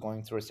boss was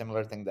going through a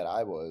similar thing that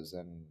I was,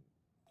 and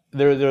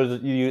So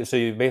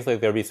you basically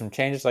there'd be some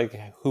changes, like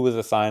who was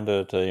assigned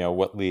to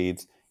what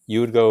leads.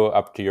 You would go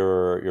up to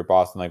your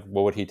boss and like,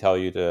 what would he tell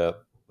you to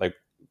like?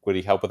 Would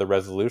he help with a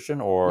resolution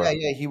yeah, or?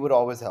 yeah, he would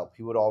always help.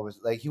 He would always,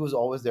 like, he was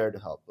always there to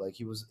help. Like,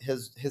 he was,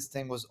 his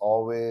thing was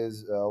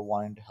always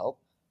wanting to help.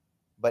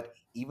 But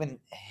even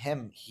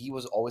him, he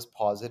was always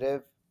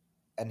positive,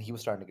 and he was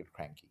starting to get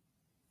cranky.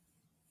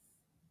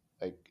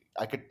 Like,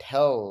 I could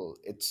tell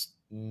it's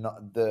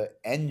not, the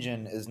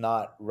engine is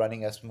not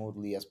running as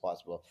smoothly as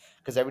possible,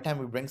 because every time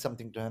we bring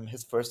something to him,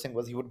 his first thing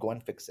was he would go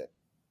and fix it.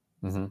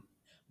 Mm-hmm.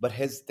 But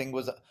his thing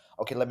was,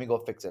 okay, let me go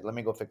fix it, let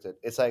me go fix it.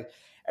 It's like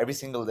every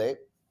single day,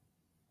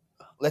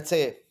 let's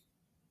say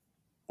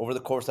over the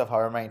course of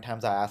however many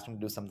times I asked him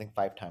to do something,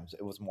 5 times,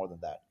 it was more than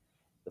that.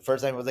 The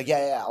first time he was like,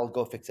 yeah, yeah, I'll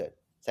go fix it.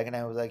 Second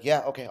time he was like, yeah,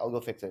 okay, I'll go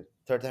fix it.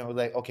 Third time he was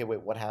like, okay,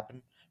 wait, what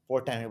happened?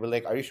 Fourth time he was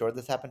like, are you sure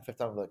this happened? Fifth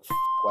time he was like,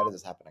 why does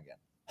this happen again?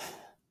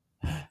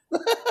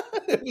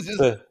 It was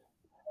just,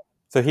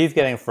 So he's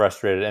getting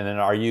frustrated, and then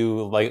are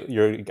you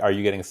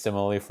getting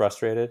similarly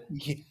frustrated?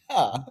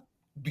 yeah,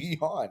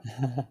 beyond.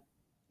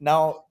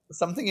 Now,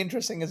 something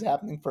interesting is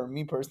happening for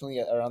me personally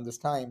around this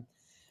time,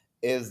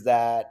 is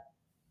that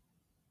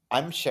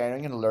I'm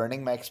sharing and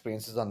learning my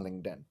experiences on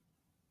LinkedIn.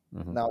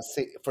 Mm-hmm. Now,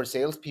 for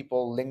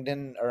salespeople,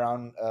 LinkedIn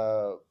around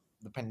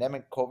the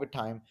pandemic COVID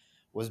time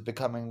was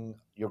becoming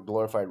your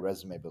glorified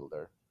resume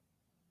builder.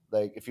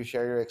 Like, if you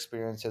share your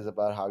experiences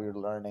about how you're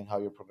learning, how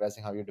you're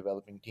progressing, how you're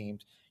developing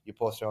teams, you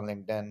post it on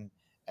LinkedIn,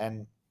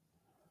 and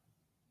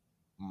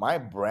my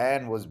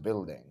brand was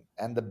building.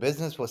 and the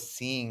business was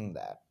seeing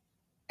that,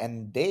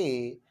 and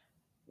they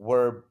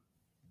were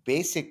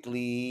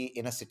basically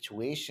in a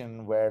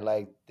situation where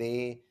like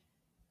they,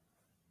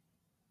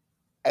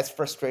 as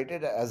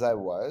frustrated as I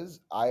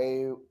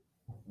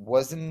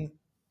wasn't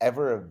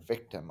ever a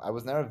victim. I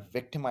was never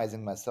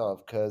victimizing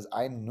myself because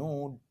I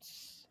knew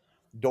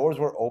doors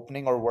were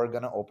opening or were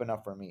going to open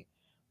up for me.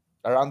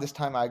 Around this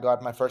time, I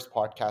got my first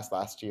podcast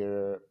last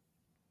year,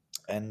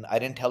 and I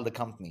didn't tell the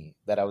company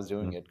that I was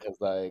doing it because,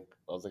 like,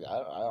 I was like,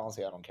 I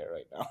honestly, I don't care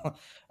right now.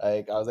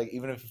 Like, I was like,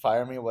 even if you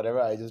fire me or whatever,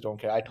 I just don't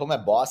care. I told my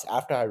boss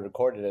after I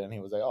recorded it, and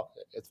he was like, oh,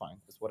 it's fine,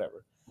 it's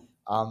whatever.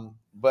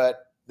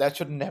 But that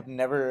shouldn't have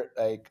never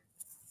like,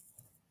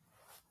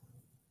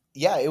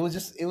 yeah, it was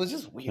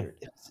just weird.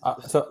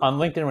 So on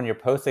LinkedIn, when you're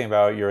posting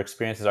about your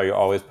experiences, are you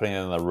always putting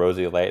it in the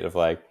rosy light of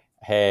like,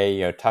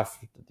 hey, tough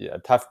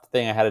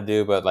thing I had to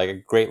do, but like a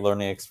great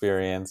learning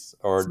experience?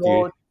 Or do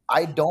you? So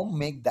I don't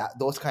make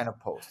those kind of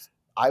posts.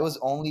 I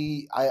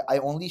only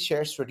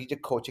share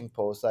strategic coaching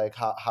posts, like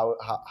how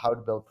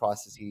to build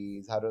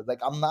processes, how to, like,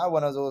 I'm not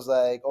one of those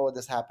like, oh,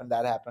 this happened,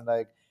 that happened.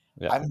 Like,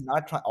 Yeah. I'm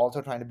not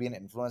also trying to be an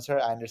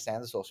influencer. I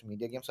understand the social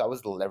media game, so I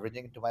was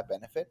leveraging it to my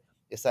benefit.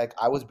 It's like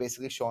I was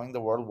basically showing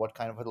the world what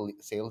kind of a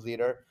sales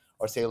leader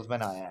or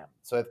salesman I am.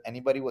 So if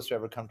anybody was to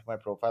ever come to my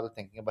profile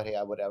thinking about, hey,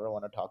 I would ever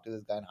want to talk to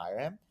this guy and hire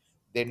him,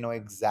 they'd know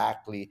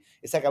exactly.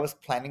 It's like I was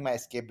planning my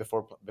escape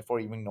before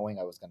even knowing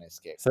I was going to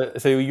escape.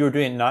 So you were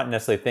doing, not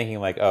necessarily thinking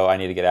like, oh, I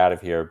need to get out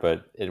of here,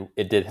 but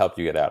it did help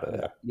you get out of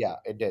there. Yeah,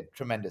 it did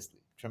tremendously,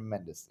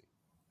 tremendously.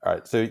 All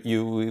right. So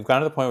you've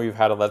gone to the point where you've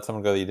had to let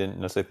someone go that you didn't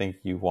necessarily think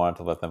you wanted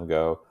to let them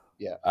go.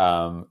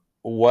 Yeah.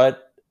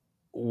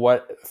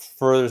 What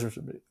further?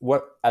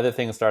 What other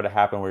things started to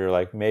happen where you're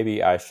like,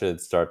 maybe I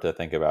should start to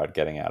think about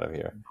getting out of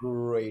here?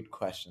 Great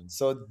question.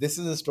 So this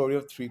is a story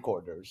of 3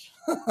 quarters.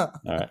 All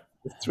right.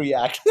 3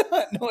 acts.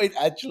 No, it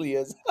actually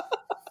is.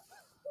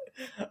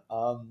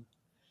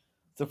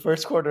 So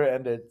first quarter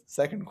ended.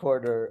 Second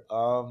quarter,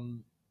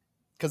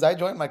 because I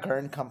joined my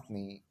current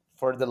company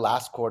for the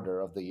last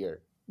quarter of the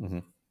year. Mm-hmm.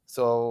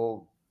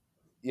 So,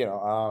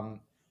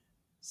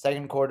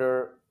 second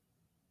quarter,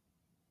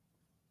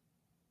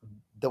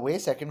 the way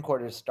second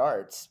quarter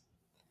starts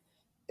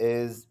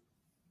is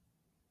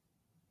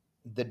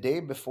the day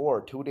before,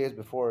 2 days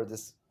before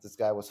this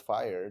guy was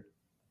fired.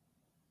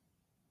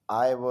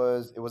 It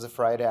was a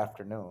Friday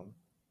afternoon.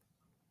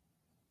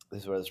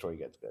 This is where the story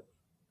gets good.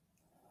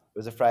 It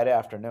was a Friday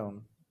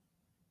afternoon.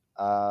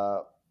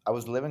 I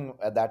was living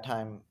at that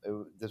time.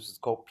 This was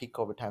peak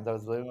COVID times. I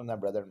was living with my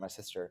brother and my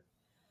sister.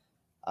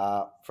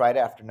 Friday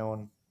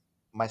afternoon,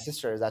 my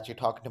sister is actually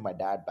talking to my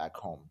dad back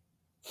home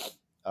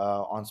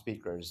on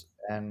speakers,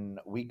 and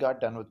we got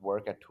done with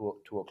work at 2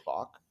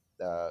 o'clock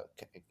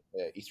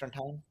Eastern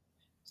time.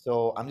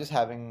 So I'm just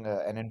having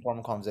an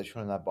informal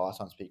conversation with my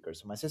boss on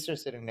speakers. So my sister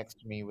is sitting next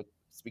to me with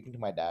speaking to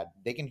my dad.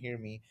 They can hear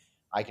me.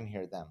 I can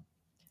hear them.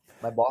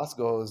 My boss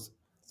goes,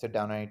 sit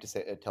down. I need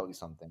to tell you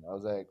something. I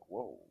was like,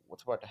 whoa,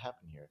 what's about to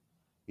happen here?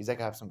 He's like,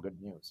 I have some good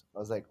news. I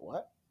was like,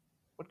 what?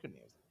 What good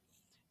news?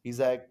 He's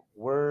like,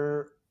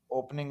 we're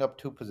opening up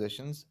 2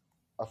 positions,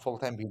 a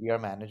full-time BDR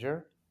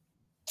manager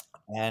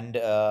and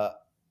a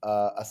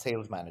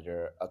sales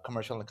manager, a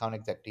commercial account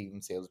executive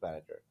and sales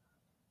manager.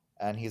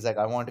 And he's like,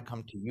 I want to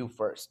come to you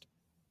first.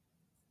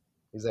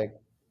 He's like,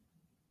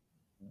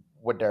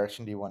 what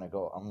direction do you want to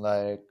go? I'm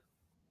like,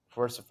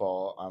 first of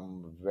all,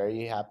 I'm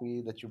very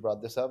happy that you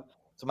brought this up.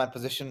 So my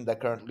position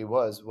that currently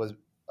was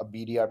a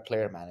BDR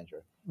player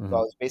manager. So I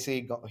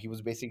Mm-hmm. was he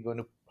was basically going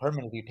to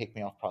permanently take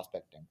me off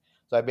prospecting.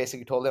 So I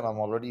basically told him I'm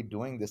already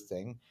doing this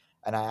thing,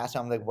 and I asked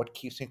him, I'm like, what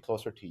keeps me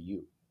closer to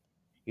you?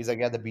 He's like,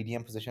 yeah, the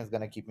BDM position is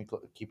gonna keep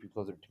you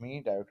closer to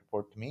me, direct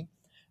report to me.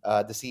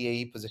 The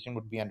CAE position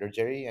would be under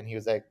Jerry, and he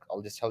was like,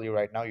 I'll just tell you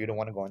right now, you don't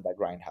want to go in that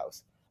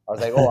grindhouse. I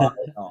was like, oh, I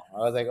know. I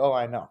was like, oh,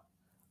 I know,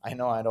 I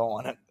don't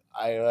want to.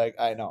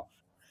 I know.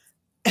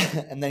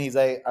 And then he's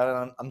like,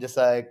 I'm just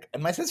like,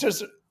 and my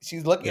sister's,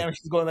 she's looking at me,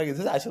 she's going like, is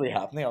this actually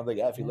happening? I'm like,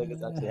 yeah, I feel like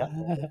it's actually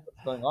happening.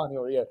 What's going on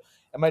over here?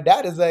 And my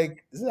dad is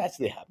like, is this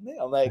actually happening?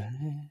 I'm like,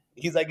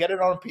 he's like, get it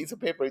on a piece of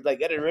paper. He's like,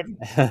 get it written.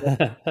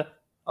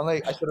 I'm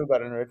like, I should have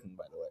gotten it written,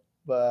 by the way.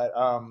 But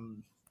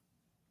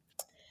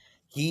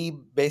he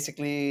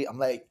basically, I'm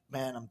like,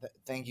 man,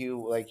 thank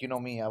you. Like, you know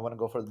me, I want to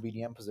go for the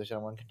BDM position. I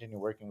want to continue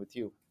working with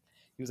you.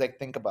 He was like,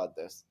 think about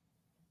this.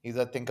 He's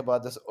like, think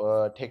about this,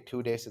 or take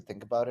 2 days to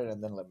think about it,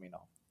 and then let me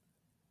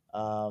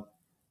know.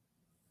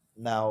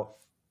 Now,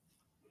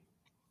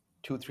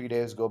 2 3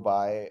 days go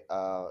by.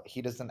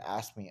 He doesn't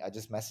ask me. I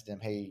just message him,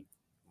 hey,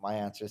 my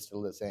answer is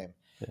still the same.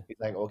 Yeah. He's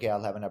like, okay,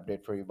 I'll have an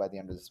update for you by the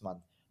end of this month.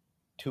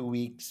 2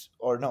 weeks,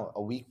 or no,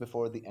 a week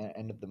before the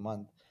end of the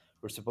month,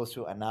 we're supposed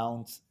to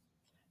announce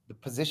the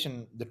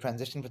position. The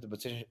transition for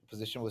the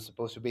position was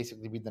supposed to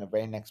basically be the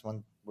very next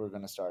month we're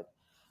going to start.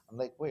 I'm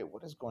like, wait,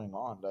 what is going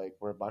on? Like,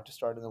 we're about to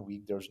start in a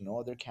week. There's no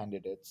other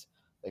candidates.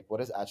 Like, what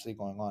is actually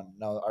going on?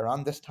 Now,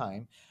 around this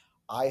time,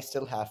 I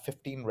still have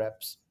 15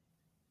 reps.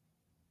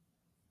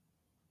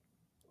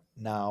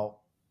 Now,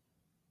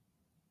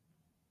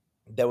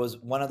 there was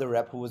one other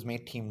rep who was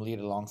made team lead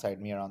alongside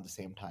me around the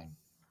same time.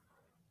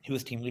 He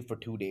was team lead for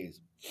 2 days.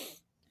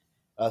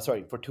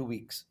 For 2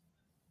 weeks.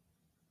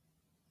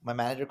 My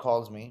manager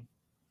calls me.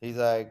 He's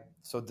like,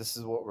 "So this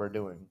is what we're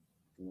doing.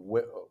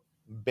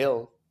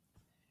 Bill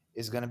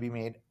is going to be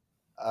made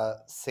a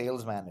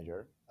sales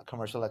manager, a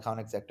commercial account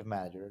executive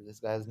manager. This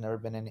guy has never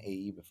been in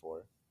AE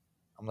before."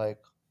 I'm like,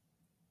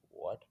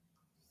 "What?"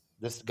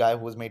 This guy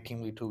who was made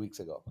team lead 2 weeks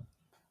ago.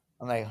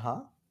 I'm like,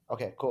 "Huh?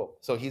 Okay, cool.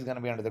 So he's going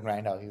to be under the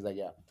grindhouse." He's like,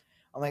 "Yeah."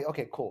 I'm like,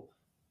 "Okay, cool.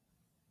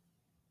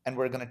 And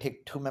we're going to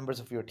take 2 members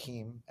of your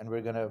team and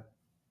we're going to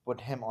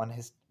put them on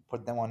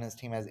his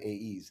team as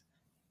AEs."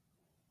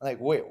 I'm like,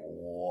 "Wait,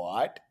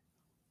 what?"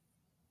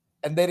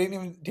 And they didn't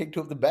even take 2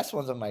 of the best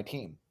ones on my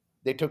team.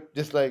 They took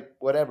just like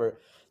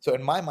whatever. So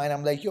in my mind,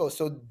 I'm like, yo,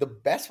 so the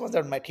best ones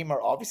on my team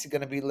are obviously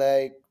going to be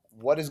like,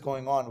 what is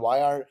going on?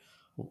 Why are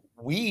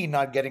we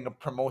not getting a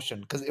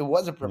promotion? Because it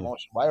was a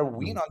promotion. Why are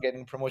we not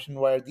getting a promotion?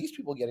 Why are these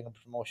people getting a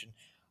promotion?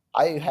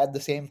 I had the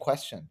same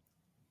question.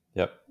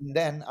 Yep. And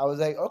then I was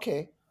like,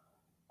 okay,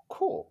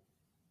 cool.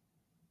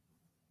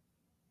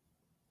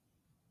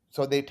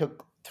 So they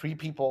took 3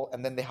 people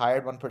and then they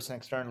hired one person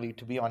externally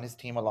to be on his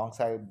team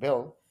alongside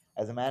Bill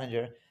as a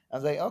manager. I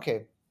was like,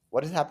 okay,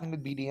 what is happening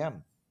with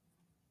BDM?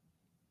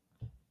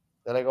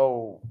 They're like,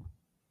 oh,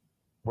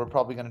 we're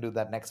probably going to do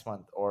that next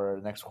month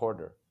or next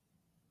quarter.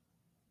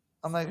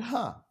 I'm like,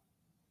 huh.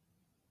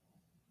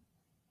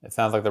 It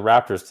sounds like the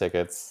Raptors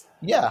tickets.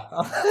 Yeah.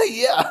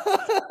 Yeah.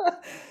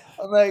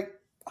 I'm like,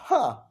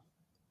 huh.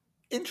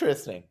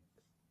 Interesting.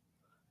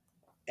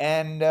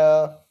 And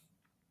the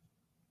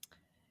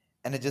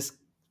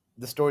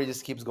story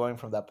just keeps going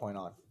from that point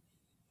on.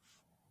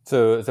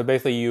 So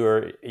basically, you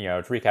were,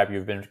 to recap,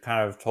 you've been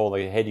kind of told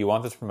like, hey, do you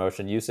want this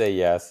promotion? You say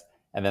yes,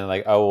 and then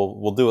like, oh,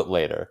 we'll do it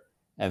later.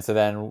 And so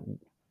then,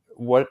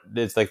 what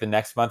is like the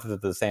next month? Is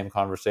it the same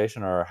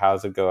conversation, or how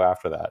does it go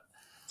after that?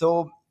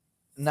 So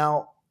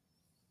now,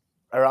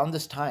 around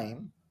this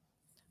time,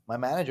 my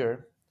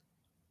manager,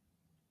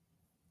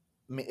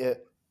 a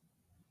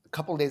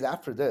couple days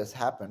after this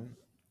happened,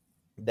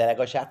 that I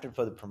got shafted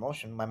for the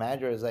promotion. My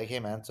manager is like, hey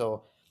man,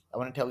 so I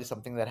want to tell you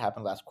something that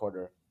happened last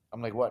quarter.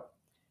 I'm like, what?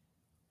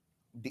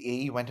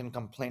 The AE went and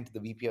complained to the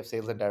VP of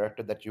sales and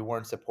director that you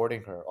weren't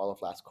supporting her all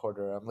of last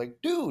quarter. I'm like,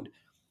 dude,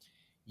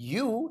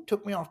 you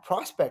took me off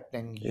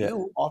prospecting.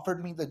 You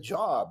offered me the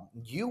job.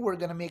 You were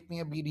going to make me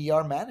a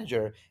BDR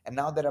manager. And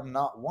now that I'm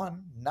not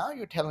one, now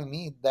you're telling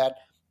me that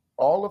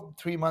all of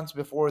 3 months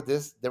before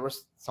this, there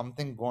was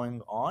something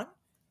going on?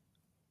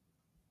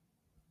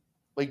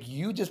 Like,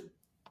 you just,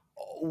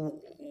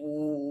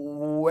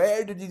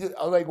 where did you do?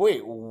 I was like,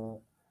 wait,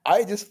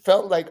 I just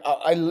felt like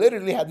I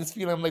literally had this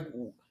feeling. I'm like,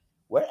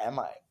 where am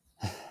I?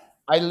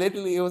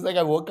 It was like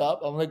I woke up.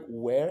 I'm like,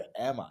 where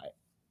am I?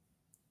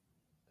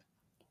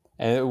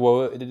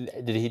 And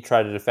did he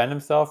try to defend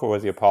himself, or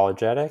was he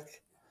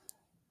apologetic?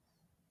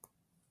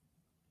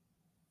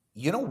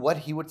 You know what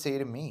he would say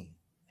to me?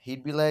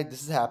 He'd be like,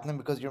 this is happening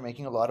because you're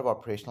making a lot of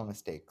operational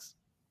mistakes.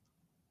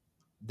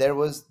 There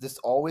was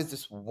always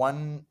this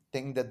one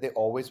thing that they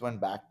always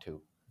went back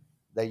to,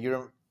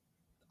 that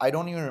I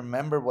don't even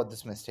remember what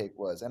this mistake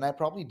was. And I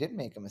probably did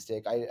make a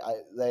mistake. I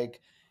like,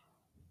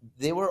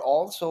 they were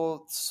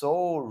also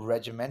so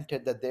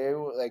regimented that they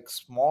were like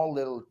small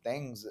little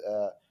things.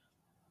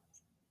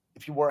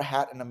 If you wore a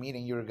hat in a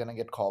meeting, you were going to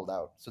get called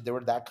out. So they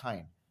were that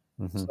kind.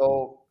 Mm-hmm.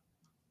 So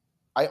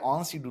I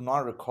honestly do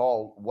not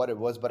recall what it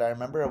was, but I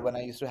remember when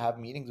I used to have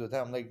meetings with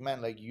him, I'm like,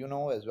 man, like,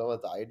 as well as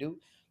I do,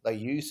 like,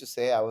 you used to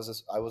say I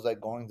was like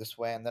going this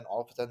way, and then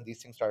all of a sudden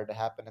these things started to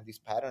happen and these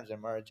patterns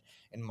emerge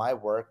in my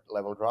work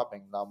level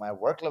dropping. Now my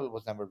work level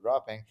was never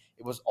dropping.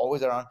 It was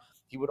always around.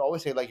 He would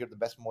always say, like, you're the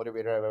best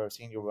motivator I've ever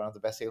seen. You're one of the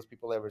best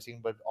salespeople I've ever seen,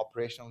 but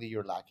operationally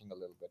you're lacking a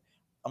little bit.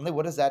 I'm like,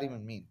 what does that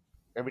even mean?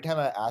 Every time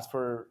I ask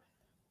for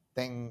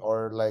thing,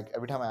 or like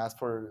every time I ask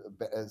for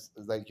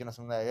like,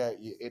 something like that,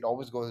 it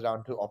always goes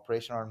down to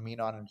operation or me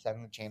not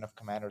understanding the chain of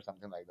command or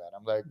something like that.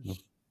 I'm like,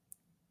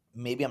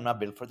 maybe I'm not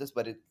built for this,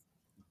 but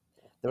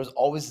there was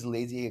always this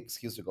lazy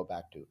excuse to go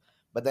back to.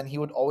 But then he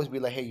would always be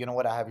like, hey, you know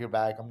what, I have your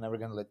back. I'm never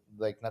gonna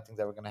like,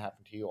 nothing's ever gonna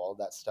happen to you, all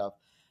that stuff.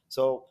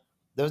 So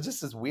there was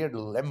just this weird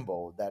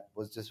limbo that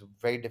was just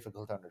very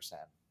difficult to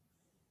understand.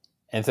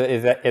 And so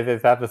is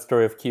that the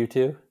story of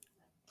Q2?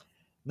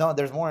 No,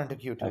 there's more into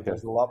Q2. Okay.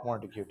 There's a lot more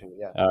into Q2.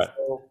 Yeah. All right.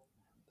 So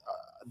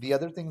the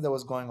other thing that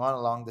was going on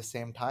along the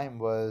same time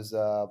was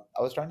I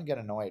was starting to get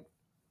annoyed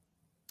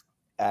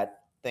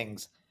at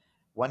things.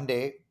 One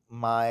day,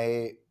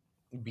 my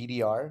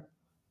BDR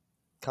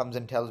comes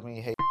and tells me,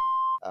 hey,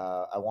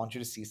 I want you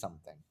to see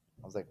something.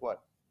 I was like,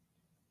 what?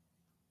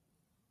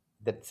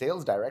 The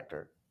sales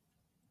director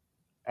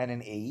and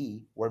an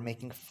AE were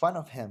making fun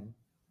of him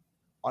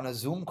on a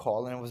Zoom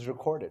call, and it was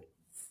recorded.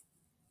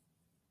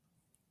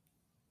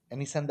 And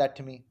he sent that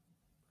to me.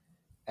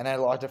 And I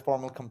lodged a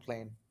formal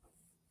complaint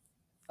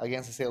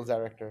against the sales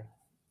director.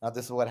 Now,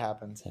 this is what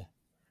happens. Yeah.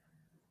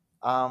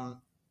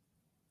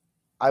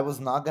 I was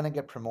not going to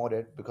get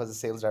promoted because the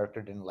sales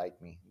director didn't like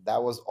me.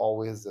 That was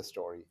always the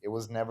story. It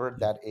was never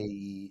that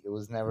AE. It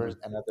was never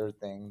another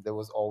thing. There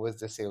was always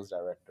the sales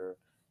director.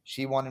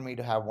 She wanted me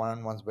to have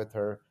one-on-ones with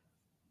her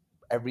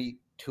every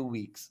 2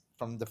 weeks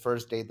from the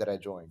first day that I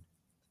joined.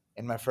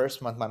 In my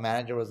first month, my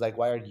manager was like,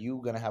 "Why are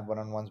you gonna have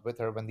one-on-ones with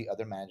her when the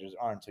other managers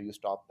aren't? So you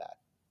stop that."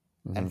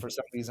 And Mhm. for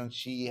some reason,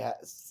 she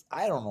has,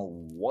 I don't know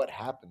what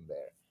happened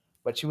there,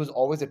 but she was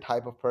always the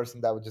type of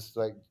person that was just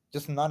like,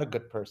 just not a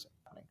good person.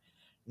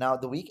 Now,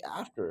 the week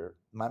after,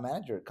 my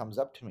manager comes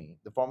up to me.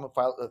 The formal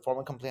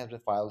complaint has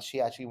been filed.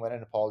 She actually went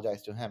and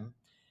apologized to him,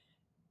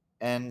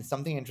 and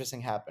something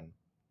interesting happened.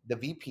 The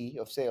VP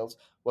of sales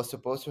was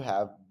supposed to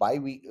have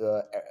bi-week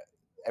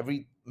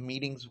every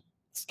meetings,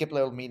 skip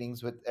level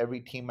meetings with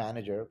every team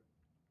manager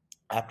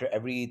after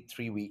every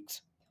 3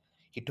 weeks.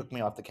 He took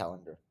me off the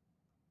calendar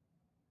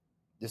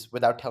just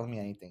without telling me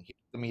anything. He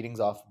took the meetings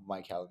off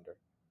my calendar.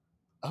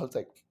 I was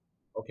like,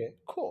 okay,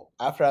 cool.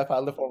 After I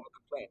filed the formal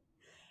complaint.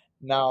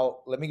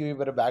 Now, let me give you a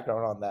bit of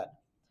background on that.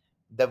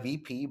 The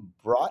VP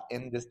brought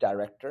in this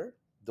director,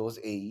 those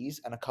AEs,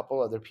 and a couple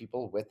other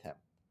people with him.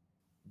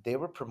 They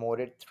were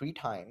promoted 3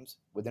 times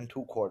within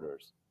 2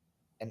 quarters.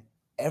 And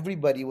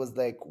everybody was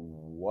like,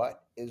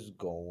 what is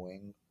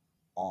going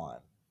on?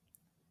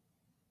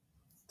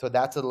 So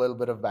that's a little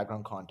bit of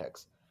background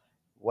context.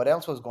 What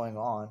else was going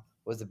on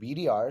was the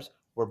BDRs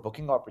were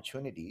booking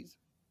opportunities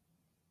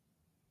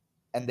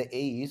and the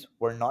A's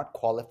were not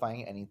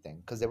qualifying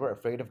anything because they were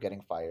afraid of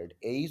getting fired.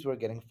 A's were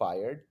getting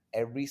fired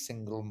every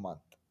single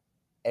month,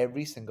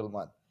 every single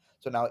month.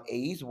 So now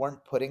A's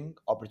weren't putting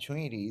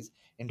opportunities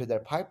into their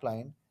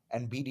pipeline,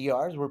 and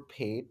BDRs were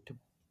paid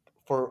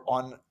for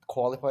on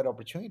qualified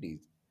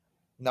opportunities.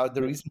 Now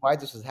the reason why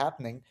this was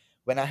happening,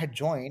 when I had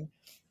joined,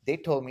 they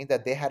told me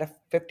that they had a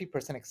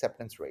 50%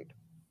 acceptance rate,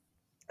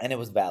 and it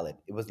was valid.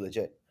 It was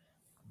legit.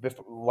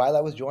 While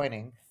I was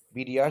joining,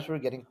 BDRs were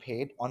getting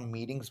paid on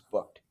meetings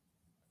booked.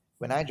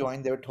 When I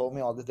joined, they were told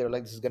me all this. They were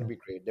like, "This is going to be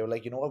great." They were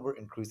like, "You know what? We're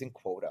increasing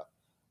quota."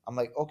 I'm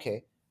like,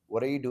 "Okay,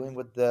 what are you doing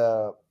with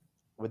the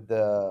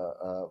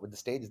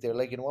stages?" They're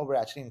like, "You know what? We're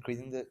actually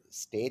increasing the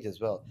stage as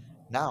well."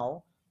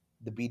 Now,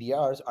 the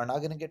BDRs are not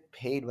going to get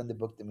paid when they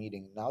book the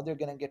meeting. Now they're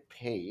going to get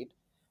paid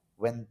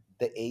when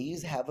the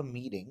A's have a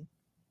meeting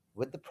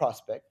with the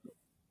prospect,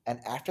 and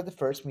after the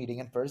first meeting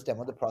and first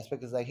demo, the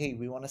prospect is like, "Hey,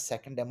 we want a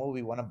second demo.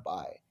 We want to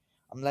buy."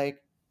 I'm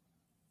like,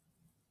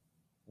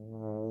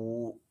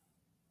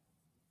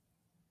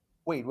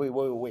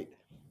 wait.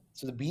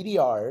 So the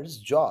BDR's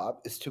job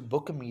is to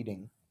book a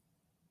meeting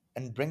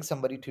and bring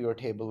somebody to your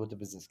table with a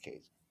business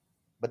case.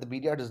 But the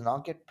BDR does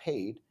not get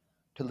paid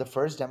till the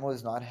first demo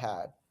is not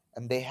had.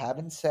 And they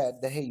haven't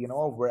said that, hey, you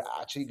know what, we're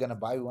actually going to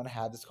buy. We want to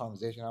have this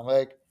conversation. I'm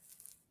like,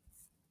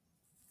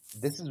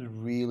 this is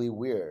really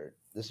weird.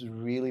 This is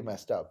really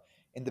messed up.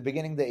 In the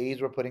beginning, the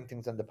A's were putting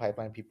things on the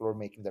pipeline. People were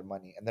making their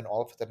money. And then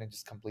all of a sudden, it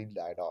just completely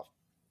died off.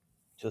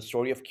 So the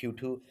story of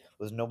Q2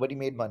 was nobody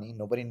made money.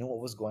 Nobody knew what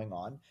was going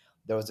on.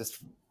 There was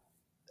this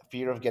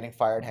fear of getting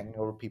fired hanging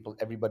over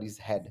everybody's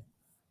head.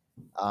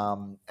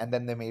 And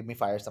then they made me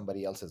fire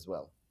somebody else as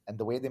well. And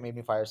the way they made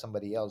me fire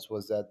somebody else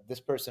was that this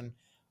person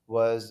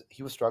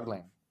he was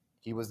struggling.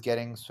 He was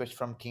getting switched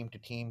from team to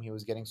team. He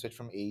was getting switched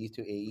from AE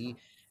to AE.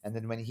 And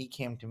then when he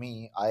came to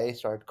me, I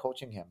started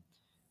coaching him.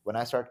 When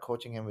I started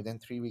coaching him, within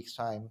 3 weeks'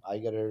 time, I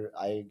get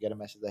a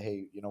message that,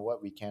 hey, you know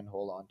what? We can't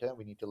hold on to him.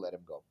 We need to let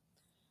him go.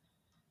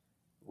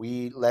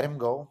 We let him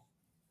go,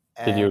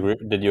 Did you and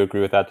agree? Did you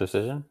agree with that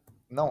decision?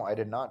 no, I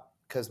did not.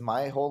 Because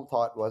my whole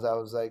thought was, I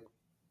was like,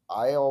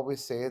 I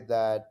always say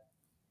that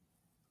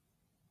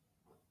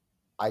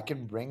I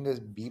can bring a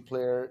B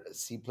player, a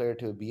C player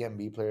to a B, and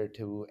B player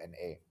to an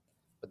A.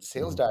 But the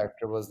sales Mhm.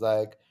 director was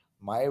like,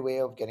 my way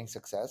of getting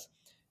success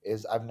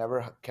is I've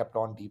never kept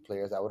on D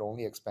players. I would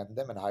only expend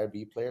them and hire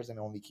B players and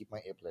only keep my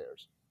A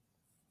players.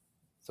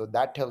 So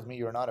that tells me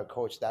you're not a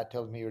coach. That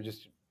tells me you're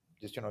just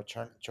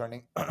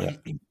churning Yeah.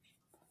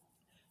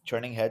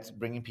 churning heads,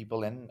 bringing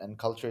people in, and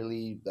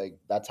culturally, like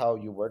that's how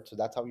you work. So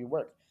that's how you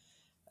work.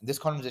 And this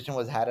conversation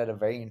was had at a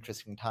very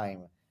interesting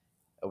time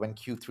when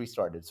Q3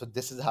 started. So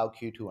this is how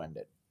Q2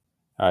 ended.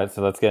 All right.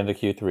 So let's get into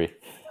Q3.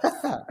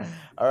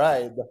 All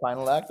right, the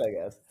final act, I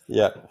guess.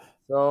 Yeah.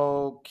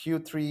 So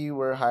Q3,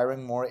 we're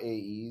hiring more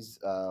AEs.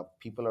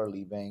 People are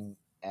leaving,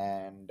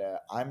 and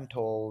I'm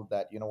told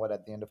that you know what,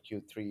 at the end of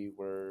Q3,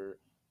 we're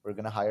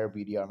gonna hire a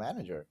BDR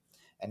manager,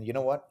 and you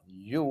know what,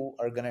 you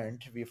are gonna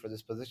interview for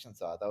this position.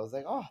 So I was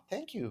like, oh,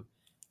 thank you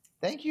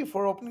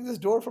for opening this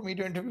door for me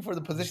to interview for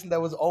the position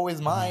that was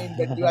always mine,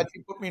 that you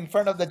actually put me in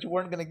front of, that you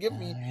weren't gonna give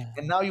me,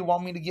 and now you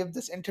want me to give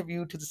this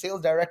interview to the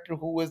sales director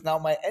who is now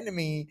my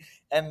enemy,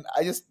 and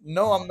I just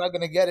know I'm not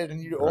gonna get it, and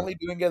you're only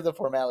doing it as a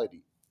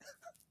formality.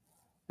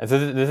 And so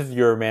this is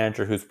your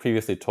manager who's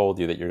previously told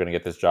you that you're going to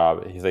get this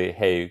job. He's like,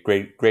 "Hey,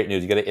 great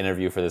news! You got an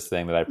interview for this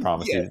thing that I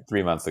promised Yes, you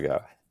 3 months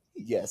ago."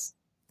 yes,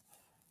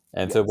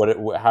 And so,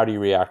 yes. How do you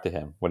react to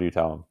him? What do you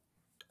tell him?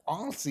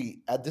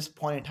 Honestly, at this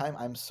point in time,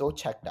 I'm so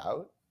checked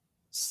out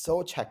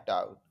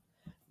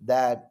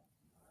that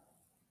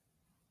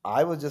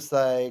I was just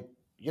like,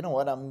 you know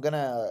what, I'm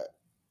gonna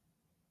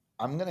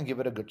give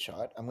it a good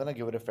shot. I'm gonna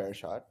give it a fair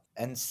shot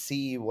and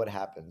see what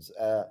happens.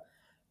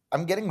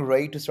 I'm getting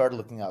ready to start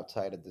looking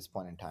outside at this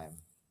point in time.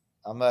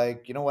 I'm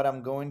like, you know what?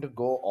 I'm going to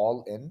go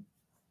all in.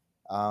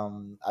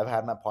 I've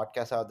had my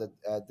podcast out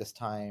at this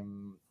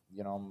time.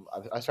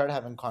 I started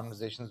having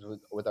conversations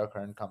with our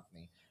current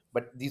company,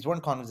 but these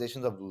weren't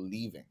conversations of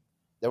leaving.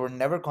 There were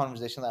never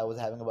conversations I was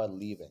having about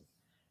leaving.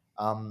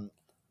 Um,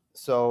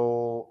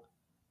 so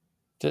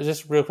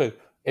Just real quick,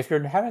 if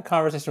you're having a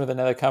conversation with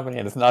another company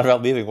and it's not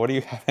about leaving, what are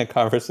you having a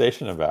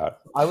conversation about?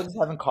 I was just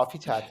having coffee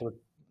chats with.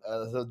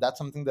 So that's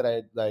something that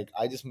I like.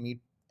 I just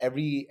meet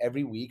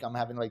every week. I'm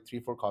having like 3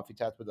 4 coffee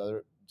chats with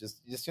other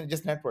just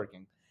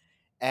networking,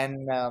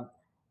 and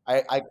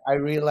I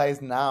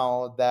realize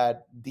now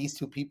that these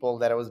two people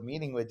that I was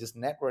meeting with, just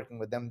networking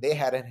with them, they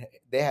had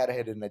a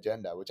hidden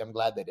agenda, which I'm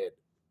glad they did.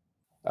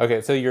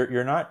 Okay, so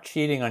you're not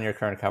cheating on your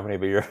current company,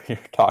 but you're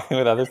talking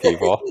with other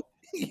people,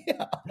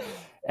 Yeah.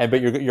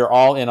 but you're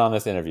all in on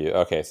this interview.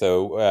 Okay,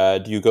 so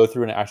do you go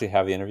through and actually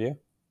have the interview?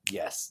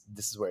 Yes,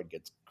 this is where it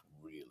gets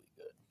really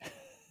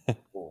good.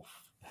 Oof,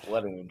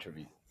 what an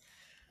interview!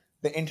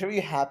 The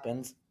interview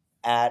happens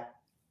at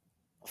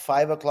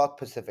 5 o'clock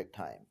Pacific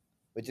time,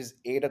 which is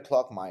 8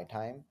 o'clock my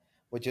time,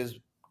 which is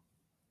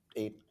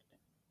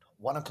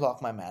 1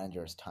 o'clock my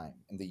manager's time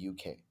in the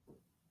UK.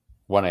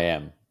 1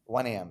 a.m.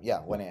 1 a.m. Yeah,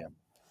 1 a.m.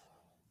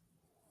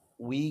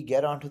 We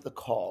get onto the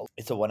call.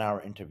 It's a 1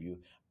 hour interview.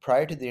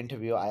 Prior to the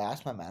interview, I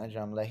asked my manager,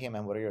 I'm like, hey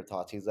man, what are your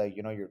thoughts? He's like,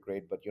 you're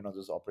great, but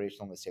those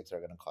operational mistakes are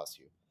going to cost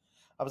you.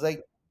 I was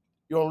like,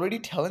 you're already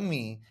telling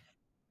me.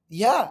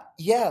 Yeah,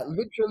 yeah,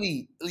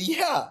 literally.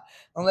 Yeah.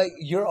 I'm like,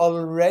 you're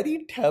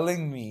already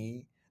telling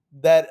me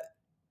that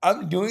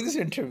I'm doing this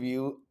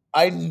interview.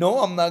 I know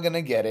I'm not going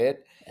to get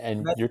it. And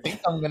And I you're think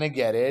I'm going to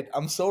get it.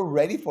 I'm so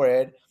ready for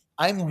it.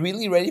 I'm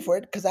really ready for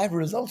it because I have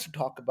results to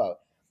talk about.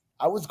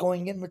 I was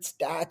going in with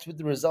stats, with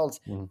the results.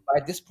 Mhm.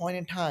 At this point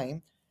in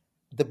time,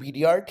 the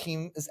BDR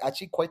team is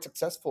actually quite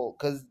successful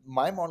because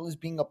my model is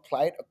being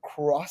applied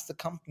across the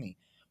company.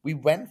 We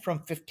went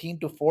from 15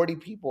 to 40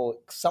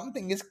 people.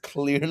 Something is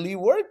clearly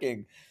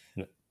working.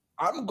 Yeah.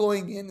 I'm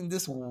going in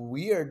this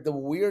the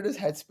weirdest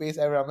headspace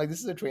ever. I'm like, this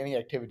is a training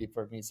activity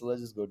for me, so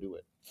let's just go do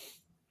it.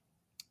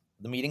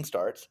 The meeting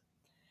starts.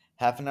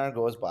 Half an hour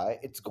goes by.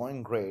 It's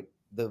going great.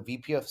 The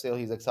VP of sale,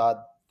 he's like, Saad,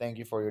 thank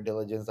you for your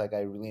diligence. Like,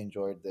 I really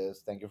enjoyed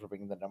this. Thank you for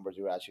bringing the numbers.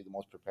 You're actually the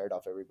most prepared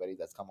of everybody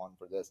that's come on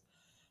for this.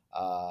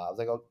 I was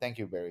like, oh, thank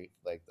you, Barry.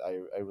 Like,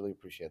 I really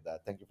appreciate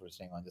that. Thank you for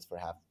staying on just for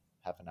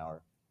half an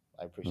hour.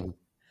 I appreciate Mhm.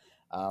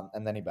 it.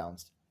 And then he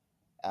bounced.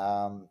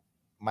 Um,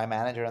 my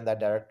manager and that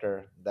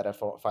director that I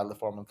filed a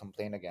formal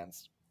complaint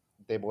against,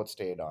 they both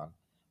stayed on.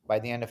 By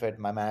the end of it,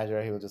 my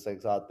manager, he was just like,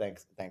 oh,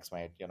 thanks,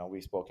 mate.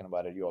 We've spoken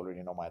about it. You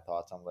already know my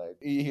thoughts. I'm like,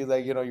 he's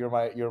like,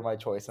 you're my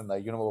choice, and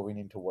like, what we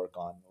need to work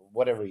on,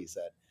 whatever he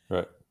said.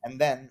 Right. And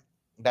then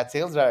that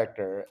sales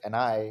director and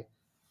I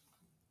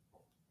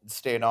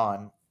stayed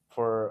on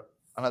for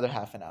another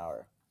half an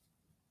hour.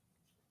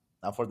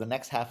 Now, for the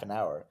next half an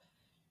hour,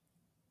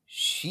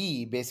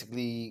 she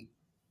basically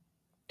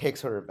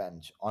takes her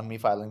revenge on me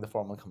filing the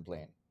formal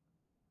complaint.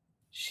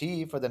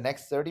 She, for the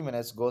next 30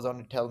 minutes, goes on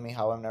to tell me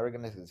how I'm never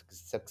going to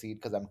succeed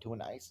because I'm too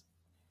nice.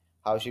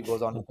 How she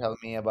goes on to tell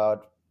me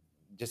about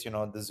just,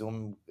 the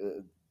Zoom,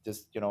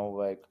 just,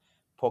 like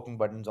poking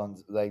buttons on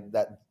like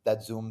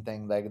that Zoom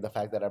thing, like the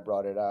fact that I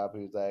brought it up.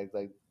 He was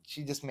like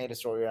she just made a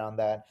story around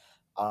that,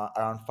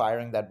 around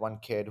firing that one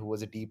kid who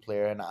was a D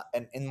player.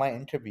 And in my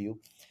interview,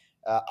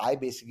 I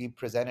basically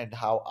presented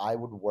how I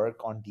would work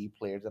on D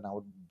players and I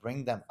would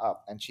bring them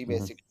up. And she Mhm.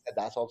 basically said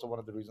that's also one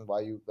of the reasons why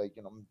you like,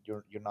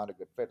 you're not a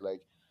good fit.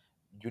 Like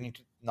you need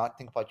to not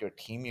think about your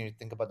team, you need to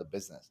think about the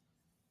business.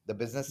 The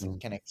business Mhm.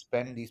 can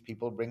expend these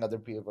people, bring other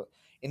people.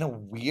 In a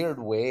weird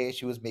way,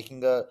 she was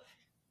making a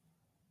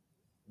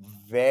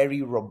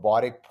very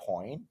robotic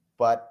point,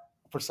 but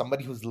for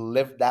somebody who's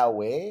lived that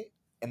way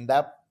in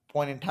that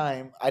point in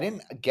time, I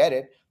didn't get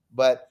it,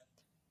 but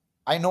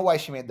I know why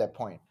she made that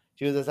point.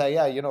 She was just like,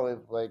 yeah,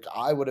 if, like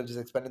I would have just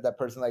expended that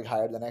person, like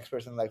hired the next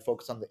person, like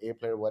focus on the A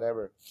player,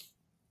 whatever.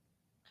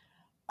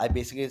 I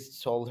basically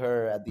told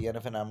her at the end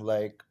of it, I'm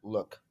like,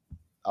 look,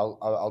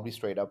 I'll be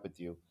straight up with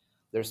you.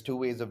 There's two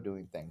ways of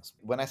doing things.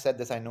 When I said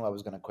this, I knew I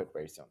was gonna quit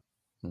very soon.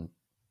 Mhm.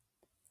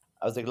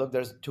 I was like, look,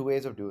 there's two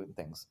ways of doing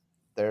things.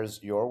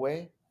 There's your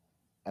way,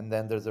 and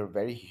then there's a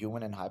very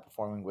human and high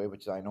performing way,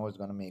 which I know is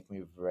gonna make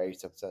me very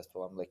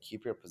successful. I'm like,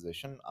 keep your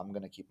position. I'm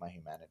gonna keep my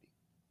humanity.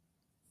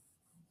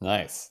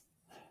 Nice.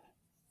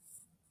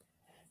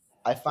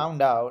 I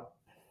found out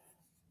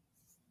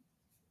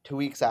 2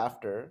 weeks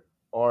after,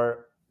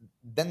 or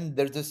then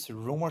there's this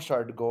rumor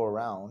started to go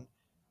around.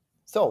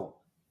 So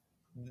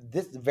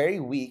this very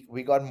week,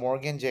 we got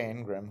Morgan J.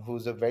 Ingram,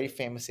 who's a very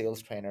famous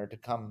sales trainer, to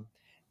come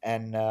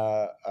and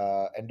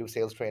do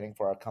sales training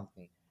for our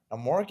company. Now,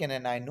 Morgan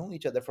and I knew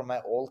each other from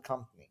my old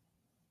company,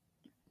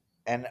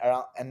 and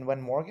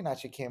when Morgan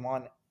actually came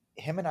on,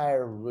 him and I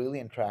are really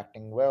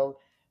interacting well.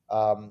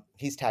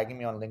 He's tagging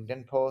me on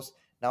LinkedIn posts.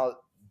 Now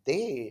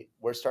they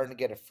were starting to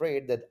get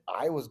afraid that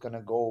I was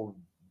gonna go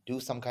do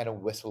some kind of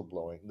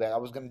whistleblowing, that I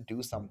was gonna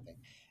do something,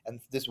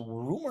 and this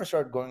rumor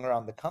started going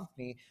around the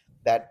company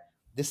that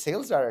the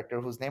sales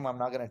director, whose name I'm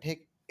not gonna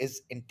take,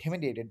 is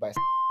intimidated by.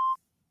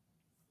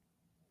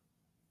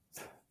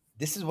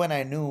 This is when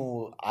I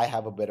knew I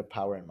have a bit of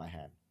power in my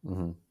hand.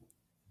 Hmm.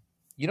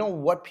 You know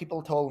what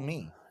people told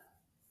me?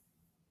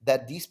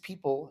 That these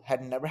people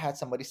had never had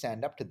somebody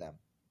stand up to them.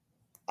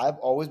 I've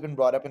always been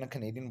brought up in a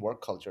Canadian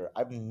work culture.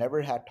 I've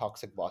never had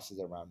toxic bosses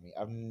around me.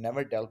 I've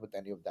never dealt with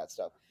any of that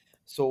stuff.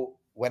 So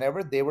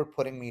whenever they were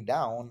putting me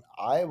down,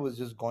 I was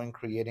just going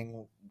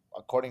creating,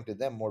 according to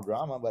them, more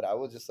drama. But I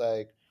was just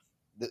like,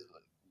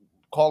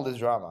 call this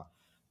drama.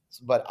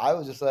 But I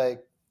was just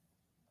like,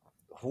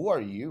 who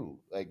are you?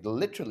 Like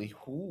literally,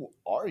 who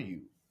are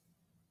you?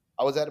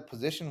 I was at a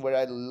position where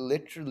I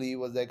literally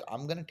was like,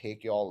 I'm gonna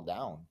take you all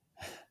down.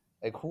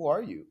 Like, who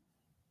are you?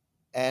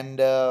 And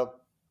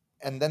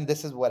and then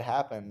this is what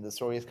happened. The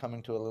story is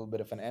coming to a little bit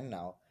of an end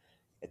now.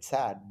 It's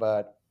sad,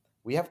 but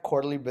we have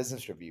quarterly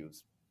business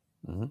reviews.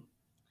 Hmm.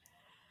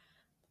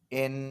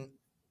 In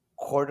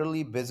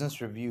quarterly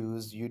business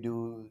reviews, you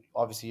do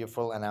obviously your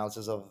full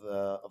analysis of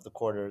the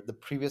quarter. The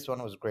previous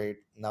one was great.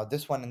 Now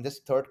this one, in this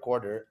third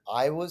quarter,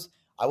 I was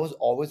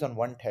always on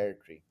one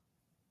territory.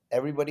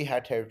 Everybody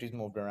had territories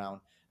moved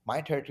around.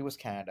 My territory was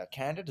Canada.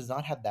 Canada does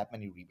not have that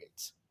many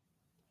rebates,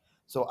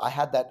 so I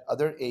had that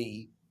other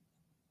AE,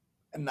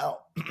 and now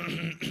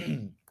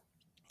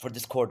for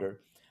this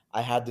quarter,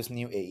 I had this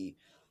new AE.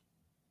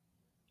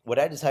 What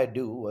I decided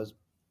to do was,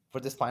 for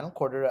this final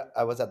quarter,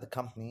 I was at the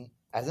company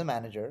as a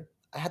manager.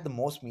 I had the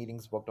most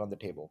meetings booked on the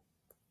table.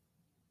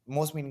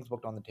 Most meetings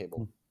booked on the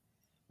table.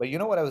 But you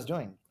know what I was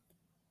doing?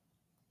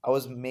 I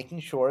was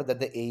making sure that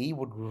the AE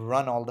would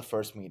run all the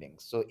first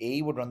meetings. So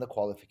AE would run the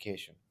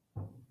qualification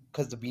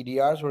because the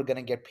BDRs were going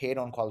to get paid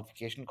on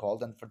qualification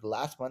calls. And for the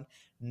last month,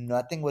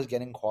 nothing was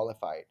getting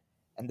qualified.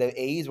 And the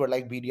AEs were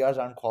like, BDRs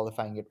aren't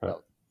qualifying it Right.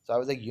 well. So I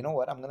was like, you know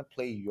what? I'm going to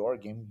play your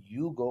game.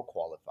 You go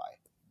qualify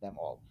them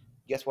all.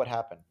 Guess what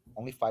happened?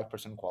 Only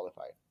 5%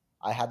 qualified.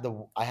 I had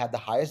the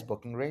highest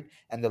booking rate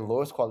and the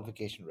lowest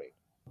qualification rate.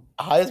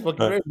 Highest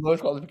booking Right. rate,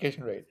 lowest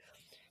qualification rate.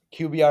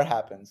 QBR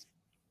happens.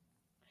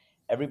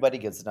 Everybody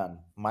gets done.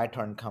 My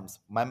turn comes.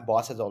 My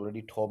boss has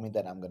already told me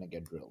that I'm going to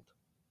get drilled.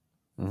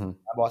 Hmm.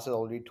 My boss has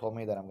already told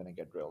me that I'm going to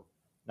get drilled.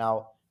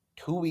 Now,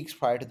 2 weeks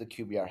prior to the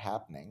QBR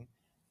happening,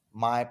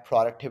 my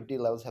productivity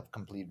levels have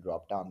completely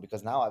dropped down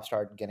because now I've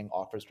started getting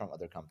offers from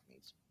other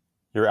companies.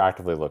 You're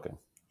actively looking.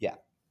 Yeah.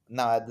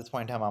 Now at this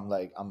point in time, I'm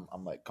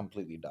like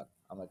completely done.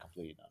 I'm like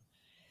completely done.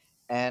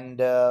 And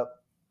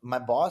my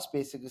boss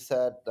basically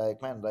said,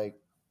 like, man, like,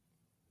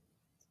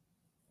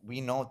 we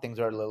know things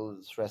are a little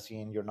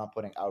stressy and you're not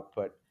putting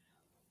output.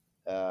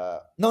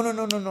 No, no,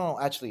 no, no, no.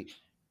 Actually,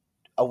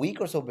 a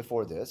week or so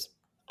before this,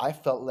 I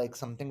felt like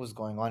something was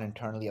going on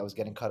internally. I was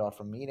getting cut off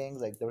from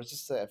meetings. Like there was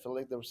just, I feel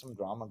like there was some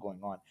drama going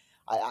on.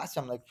 I asked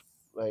him,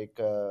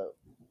 like,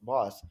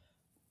 boss,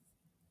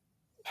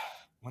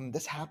 when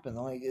this happened,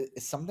 I'm like,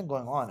 is something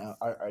going on?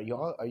 Are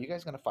you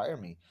guys gonna fire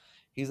me?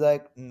 He's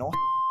like, no,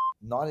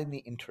 not in the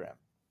interim.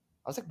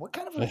 I was like, what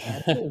kind of an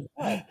answer is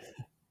that?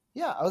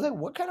 Yeah, I was like,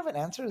 what kind of an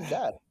answer is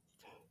that?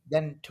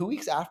 Then 2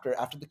 weeks after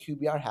the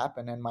QBR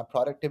happened and my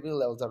productivity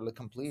levels are like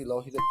completely low,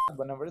 he's like,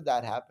 whenever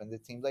that happens,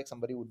 it seems like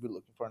somebody would be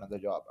looking for another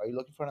job. Are you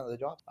looking for another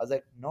job? I was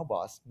like, no,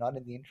 boss, not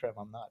in the interim.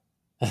 I'm not.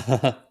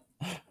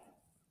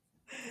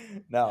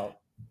 No.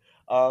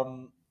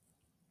 Um,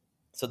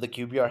 so the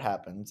QBR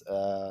happens.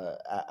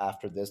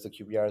 After this, the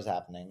QBR is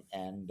happening,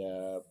 and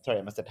sorry,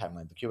 I missed the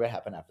timeline. The QBR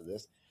happened after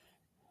this.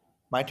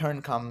 My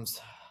turn comes.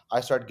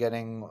 I start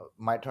getting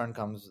my turn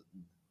comes.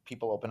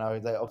 People open up.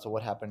 He's like, "Oh, so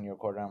what happened in your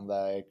quarter?" I'm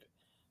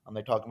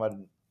like talking about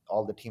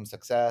all the team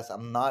success.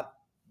 I'm not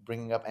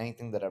bringing up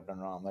anything that I've done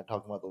wrong. I'm like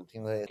talking about the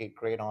team. Like, okay,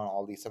 great on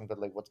all these things, but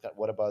like,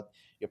 what about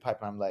your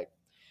pipeline? I'm like,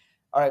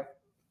 all right,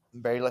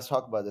 Barry, let's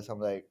talk about this. I'm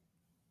like,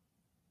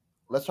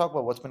 let's talk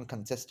about what's been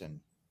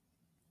consistent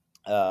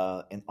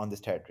in on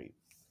this territory.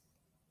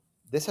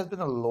 This has been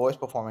the lowest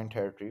performing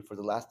territory for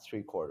the last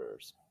 3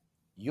 quarters.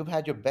 You've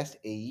had your best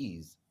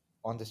AEs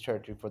on this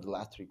territory for the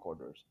last 3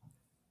 quarters.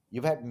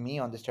 You've had me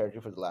on this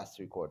territory for the last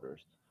 3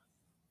 quarters.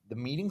 The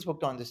meetings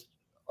booked on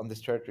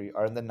this territory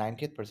are in the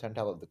 90th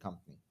percentile of the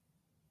company.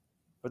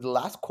 For the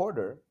last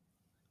quarter,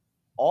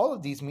 all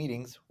of these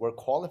meetings were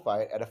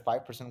qualified at a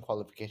 5%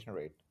 qualification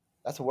rate.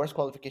 That's the worst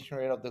qualification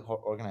rate of the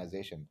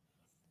organization.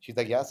 She's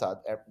like, yeah, Saad.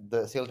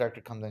 The sales director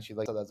comes in. She's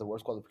like, so that's the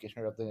worst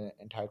qualification rate of the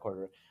entire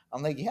quarter.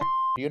 I'm like, yeah.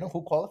 Do you know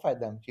who qualified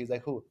them? She's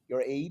like, who?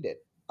 Your AE did.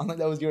 I'm like,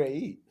 that was your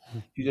AE.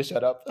 You just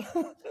shut up.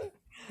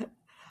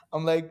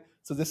 I'm like,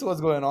 so this is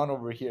what's going on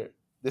over here.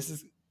 This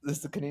is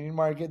the Canadian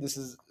market.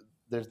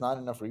 There's not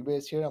enough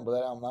rebates here.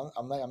 But I'm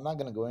not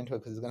gonna go into it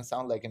because it's gonna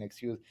sound like an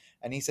excuse.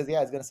 And he says,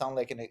 yeah, it's gonna sound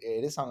like it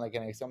is sound like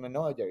an excuse. I'm like,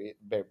 no,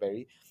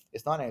 Barry,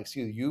 it's not an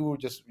excuse. You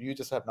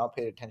just have not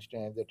paid attention to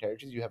any of the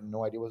territories. You have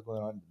no idea what's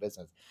going on in the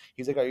business.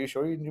 He's like, are you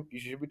sure you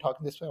should be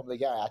talking this way? I'm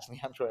like, yeah,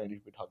 actually, I'm sure I need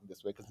to be talking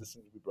this way because this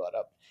needs to be brought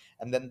up.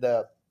 And then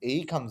the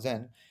AE comes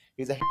in.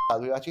 He's like, hey,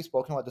 we've actually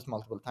spoken about this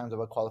multiple times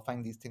about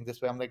qualifying these things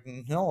this way. I'm like,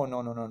 no,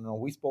 no, no, no, no.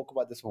 We spoke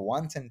about this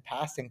once in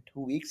passing 2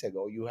 weeks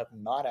ago. You have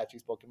not actually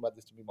spoken about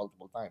this to me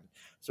multiple times.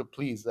 So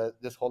please,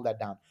 just hold that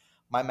down.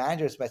 My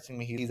manager is messaging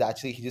me. He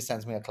just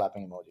sends me a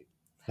clapping emoji.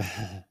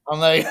 I'm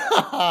like,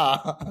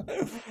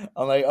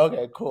 I'm like,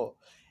 okay, cool.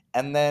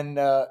 And then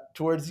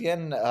towards the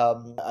end,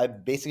 I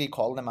basically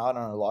called them out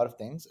on a lot of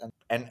things,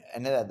 and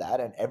ended at that,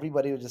 and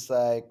everybody was just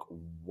like,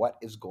 "What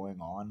is going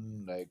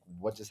on? Like,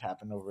 what just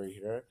happened over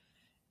here?"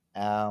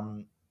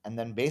 And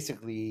then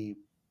basically,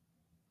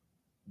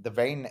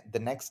 the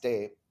next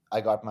day, I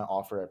got my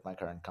offer at my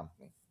current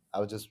company. I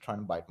was just trying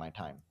to bite my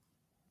time.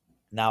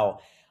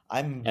 Now,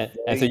 I'm And so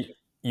very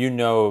you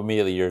know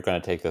immediately you're going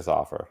to take this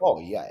offer. Oh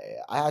yeah, yeah,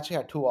 yeah. I actually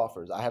had two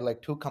offers. I had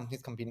like two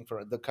companies competing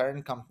for the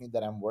current company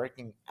that I'm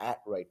working at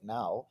right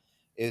now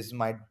is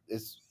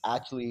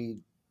actually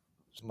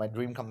my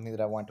dream company that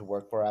I want to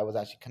work for. I was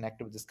actually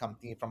connected with this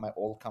company from my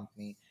old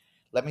company.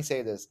 Let me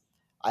say this: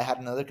 I had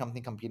another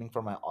company competing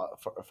for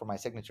for my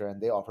signature,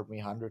 and they offered me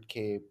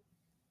 100K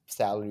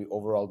salary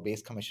overall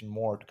base commission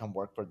more to come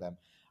work for them.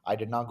 I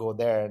did not go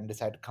there and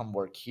decide to come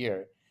work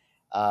here.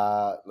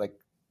 Like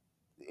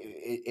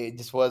it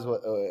just was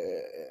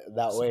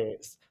that way.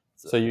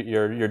 So, So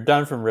you're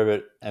done from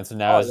Ribbit, and so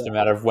now oh it's just a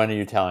matter of when are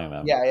you telling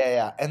them? yeah, yeah,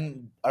 yeah.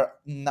 And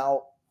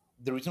now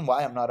the reason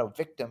why I'm not a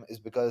victim is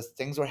because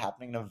things were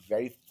happening in a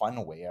very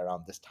fun way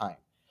around this time.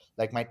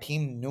 Like my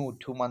team knew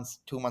 2 months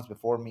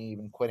before me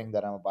even quitting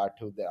that I'm about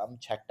to that I'm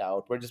checked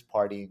out. We're just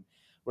partying.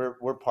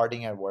 We're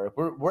partying at work.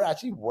 We're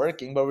actually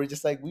working, but we're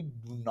just like we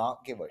do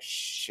not give a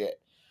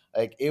shit.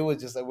 Like it was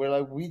just like we're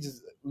like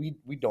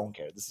we don't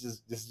care. This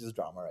is just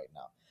drama right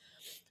now.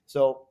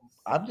 So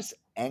I'm just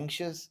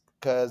anxious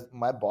because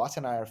my boss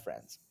and I are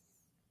friends.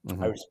 I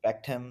Hmm.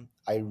 respect him.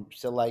 I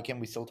still like him.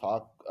 We still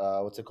talk.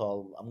 What's it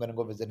called? I'm gonna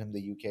go visit him in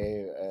the UK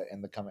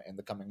in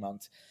the coming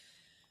months.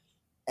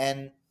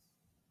 And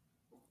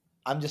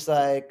I'm just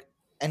like,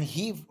 and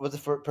he was the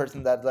first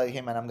person that like,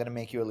 hey man, I'm gonna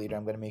make you a leader.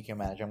 I'm gonna make you a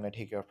manager. I'm gonna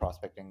take care of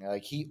prospecting.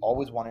 Like he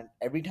always wanted.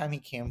 Every time he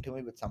came to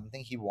me with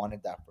something, he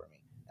wanted that for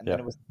me. And then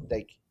Yeah. it was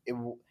like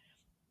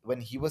when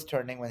he was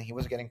turning, when he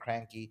was getting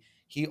cranky,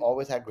 he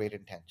always had great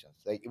intentions.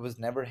 Like it was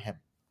never him.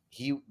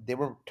 They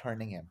were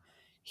turning him.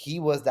 He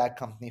was that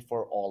company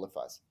for all of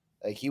us.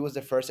 Like he was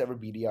the first ever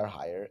BDR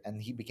hire,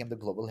 and he became the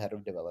global head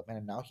of development.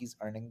 And now he's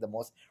earning the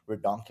most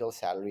redonkulous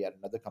salary at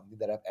another company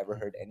that I've ever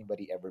heard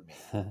anybody ever make,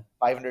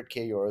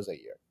 500K euros a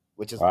year,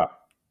 which is Wow.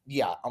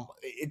 yeah,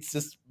 it's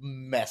just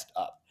messed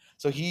up.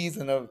 So he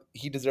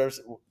deserves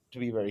to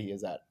be where he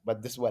is at.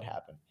 But this is what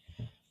happened.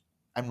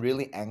 I'm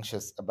really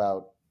anxious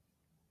about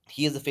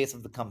he is the face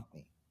of the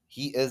company.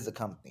 He is the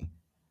company.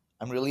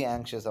 I'm really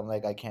anxious. I'm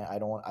like, I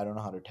don't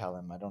know how to tell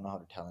him. I don't know how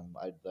to tell him.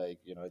 I like,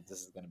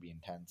 this is going to be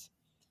intense.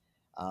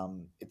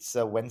 It's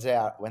a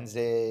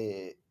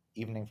Wednesday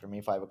evening for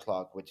me, 5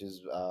 o'clock, which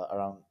is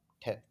around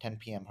 10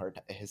 p.m.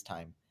 His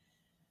time.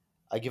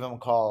 I give him a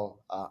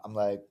call. I'm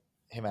like,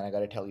 hey man, I got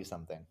to tell you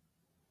something.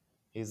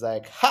 He's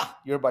like, ha,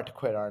 you're about to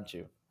quit, aren't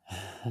you?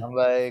 I'm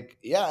like,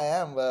 yeah, I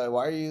am.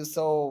 Why do you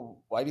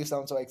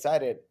sound so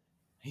excited?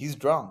 He's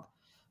drunk.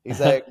 He's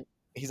like,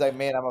 he's like,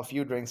 man, I'm a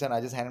few drinks in.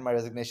 I just handed my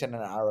resignation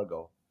an hour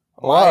ago.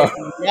 My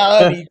Whoa.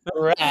 reality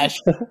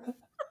crashed.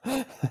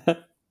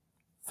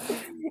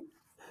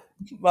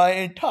 My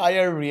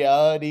entire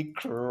reality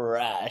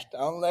crashed.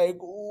 I'm like,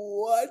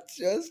 what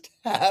just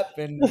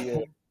happened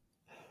here?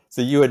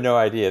 So you had no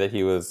idea that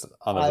he was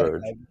on the I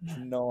verge. had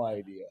no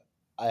idea.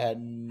 I had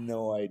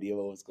no idea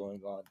what was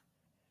going on.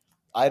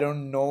 I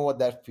don't know what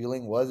that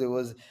feeling was. It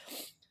was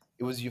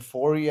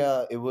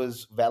euphoria. It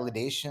was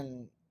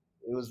validation.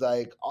 It was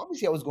like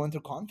obviously I was going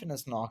through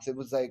confidence knocks. It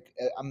was like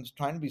I'm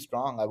trying to be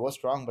strong. I was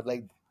strong, but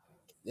like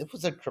this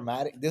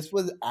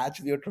was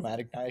actually a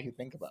traumatic time if you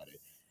think about it.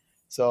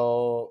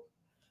 So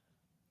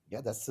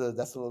yeah, that's a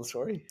little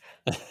story.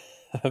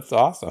 That's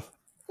awesome.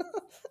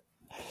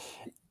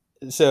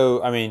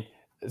 So, I mean,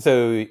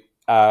 so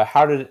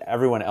how did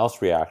everyone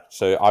else react?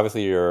 So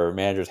obviously your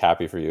manager's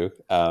happy for you.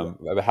 Yeah.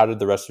 But how did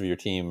the rest of your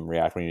team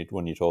react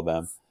when you told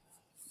them?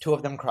 Two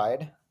of them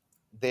cried.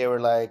 They were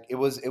like, it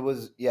was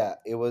yeah,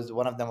 it was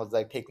one of them was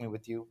like, take me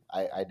with you.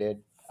 I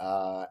did.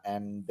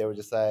 And they were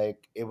just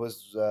like, they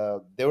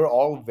were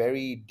all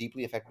very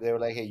deeply affected. They were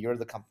like, hey, you're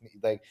the company.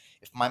 Like,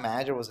 if my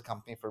manager was a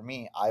company for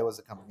me, I was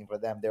a company for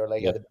them. They were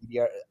like, yeah, Yeah. the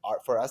BDR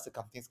for us, the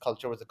company's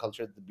culture was the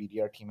culture that the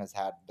BDR team has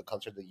had, the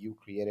culture that you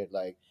created.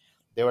 Like,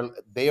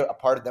 a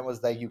part of them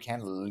was like, you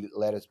can't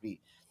let us be.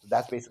 So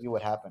that's basically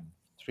what happened.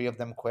 Three of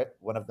them quit.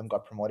 One of them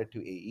got promoted to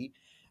AE,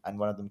 and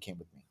one of them came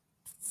with me.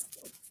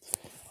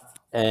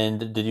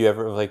 And did you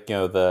ever like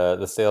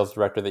the sales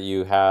director that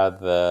you had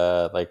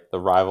the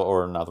rival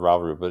or not the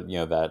rivalry but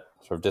that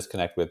sort of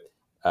disconnect with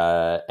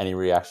any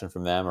reaction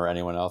from them or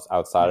anyone else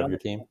outside You of know, your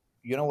team?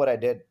 you know what I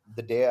did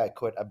the day I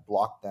quit? I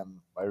blocked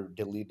them. I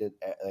deleted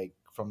like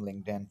from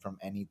LinkedIn, from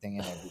anything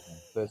and everything.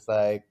 So it's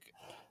like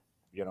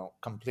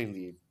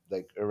completely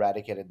like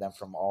eradicated them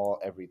from all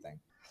everything.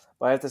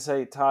 But I have to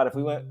say, Todd, if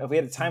we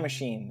had a time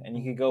machine and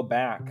you could go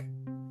back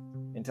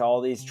into all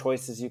these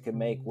choices you could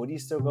make, would you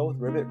still go with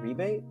Ribbit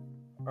Rebate,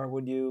 or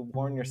would you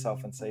warn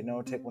yourself and say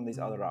no, take one of these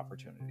other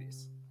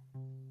opportunities?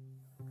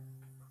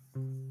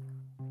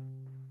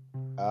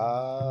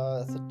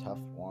 That's a tough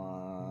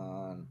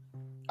one.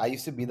 I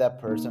used to be that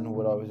person who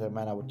would always say,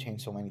 man, I would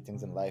change so many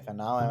things in life. And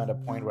now I'm at a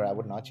point where I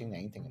would not change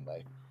anything in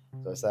life.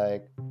 So it's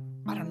like,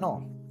 I don't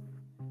know.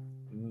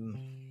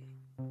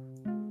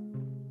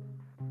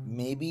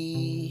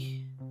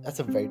 Maybe that's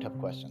a very tough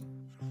question.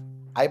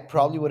 I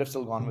probably would have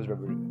still gone with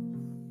River.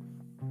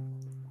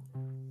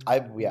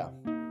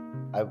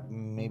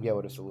 Maybe I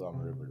would have still gone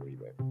with River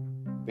Rebate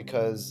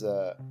because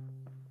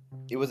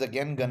it was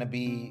again gonna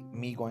be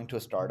me going to a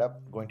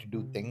startup, going to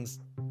do things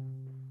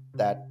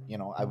that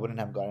I wouldn't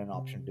have gotten an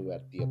option to do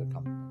at the other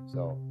company.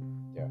 So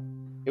yeah,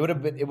 it would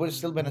have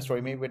still been a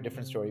story, maybe a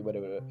different story, but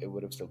it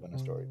would have still been a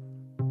story.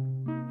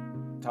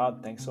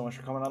 Todd, thanks so much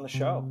for coming on the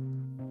show.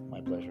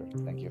 My pleasure.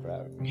 Thank you for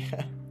having me.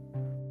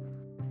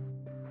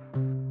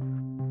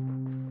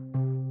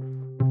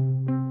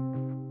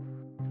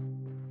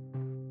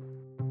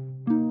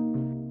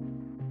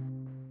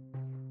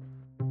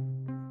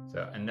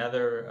 So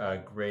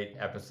another great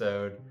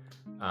episode.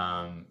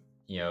 Something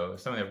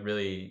that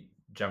really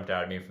jumped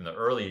out at me from the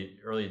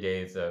early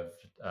days of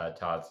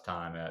Todd's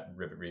time at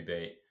Ribbit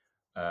Rebate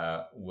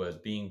was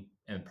being,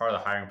 and part of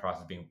the hiring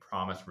process, being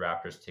promised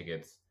Raptors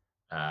tickets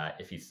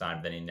if he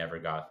signed, then he never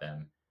got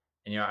them.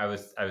 And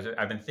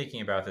I've been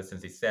thinking about this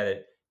since he said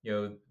it.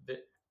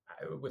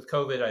 With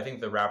COVID, I think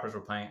the Raptors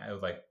were playing. I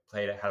was like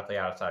had to play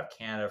outside of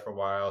Canada for a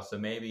while, so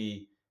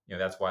maybe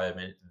that's why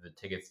the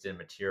tickets didn't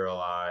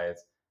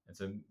materialize. And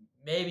so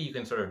maybe you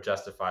can sort of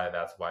justify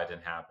that's why it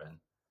didn't happen.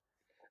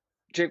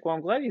 Jake, well,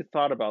 I'm glad you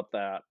thought about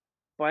that.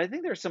 But I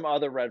think there's some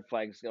other red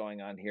flags going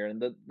on here.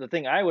 And the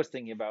thing I was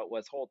thinking about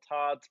was whole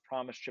Todd's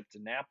promised trip to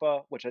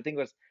Napa, which I think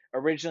was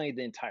originally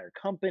the entire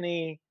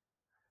company.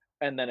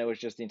 And then it was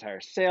just the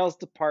entire sales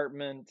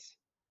department.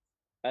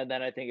 And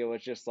then I think it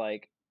was just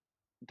like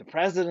the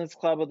president's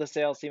club of the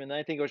sales team. And then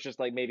I think it was just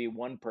like maybe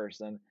one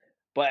person.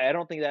 But I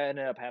don't think that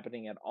ended up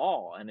happening at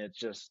all. And it's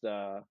just,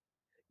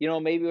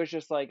 maybe it was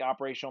just like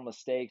operational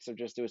mistakes or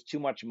just it was too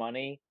much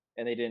money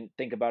and they didn't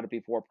think about it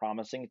before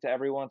promising it to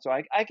everyone. So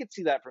I could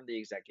see that from the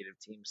executive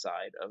team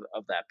side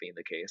of that being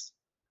the case.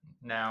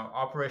 Now,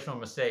 operational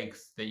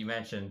mistakes that you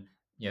mentioned,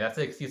 that's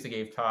the excuse they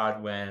gave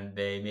Todd when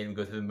they made him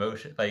go through the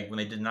motion, like when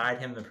they denied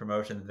him the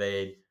promotion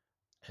that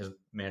his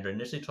manager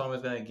initially told him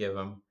was going to give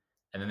him,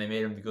 and then they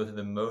made him go through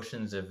the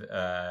motions of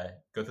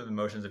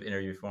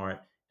interview for it,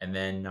 and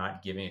then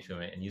not giving it to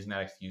him and using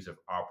that excuse of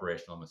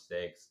operational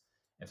mistakes.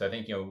 And so I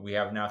think we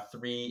have now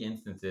 3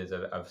 instances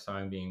of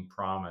someone being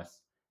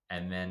promised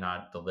and then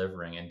not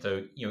delivering. And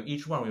so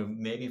each one we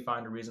maybe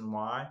find a reason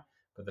why,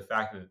 but the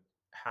fact that it's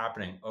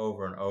happening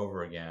over and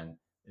over again,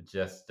 it's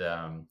just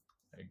a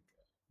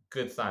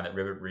good sign that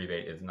Ribbit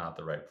Rebate is not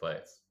the right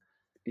place.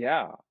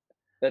 Yeah,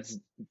 that's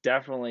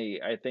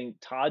definitely. I think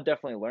Todd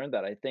definitely learned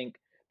that. I think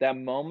that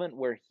moment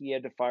where he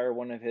had to fire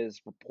one of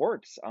his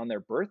reports on their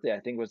birthday,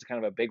 I think was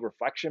kind of a big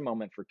reflection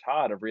moment for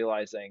Todd of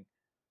realizing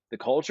the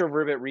culture of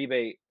Ribbit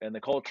Rebate and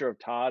the culture of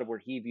Todd, where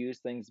he views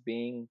things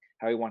being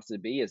how he wants to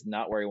be, is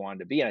not where he wanted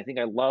to be. And I think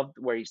I loved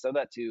where he said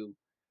that to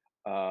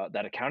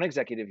that account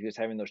executive he was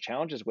having those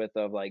challenges with,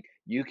 of like,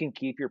 you can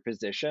keep your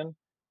position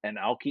and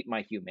I'll keep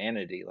my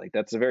humanity. Like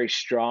that's a very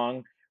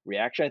strong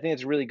reaction. I think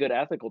it's a really good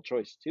ethical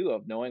choice too,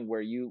 of knowing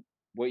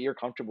what you're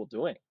comfortable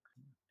doing.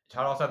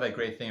 Todd also had that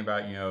great thing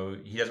about,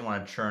 he doesn't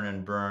want to churn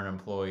and burn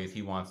employees.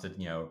 He wants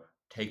to,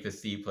 take the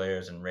C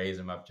players and raise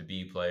them up to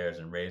B players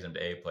and raise them to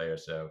A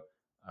players. So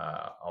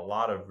a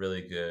lot of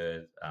really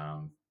good,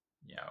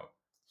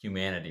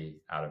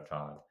 humanity out of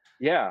Todd.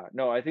 Yeah,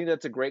 no, I think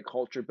that's a great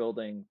culture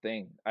building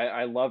thing.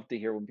 I love to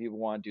hear when people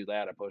want to do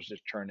that opposed to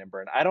just churn and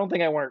burn. I don't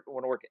think I want to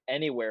work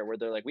anywhere where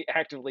they're like, we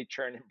actively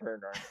churn and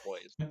burn our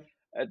employees.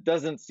 It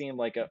doesn't seem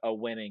like a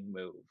winning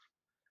move.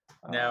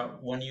 Now,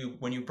 when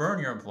you burn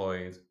your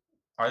employees,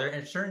 are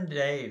there certain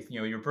days,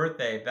 your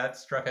birthday, that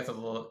struck us as a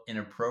little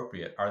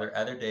inappropriate. Are there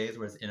other days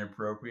where it's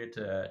inappropriate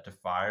to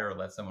fire or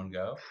let someone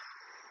go?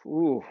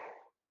 Ooh,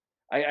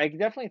 I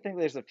definitely think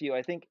there's a few.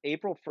 I think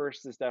April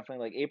 1st is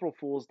definitely like April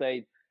Fool's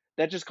Day.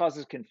 That just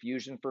causes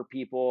confusion for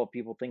people.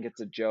 People think it's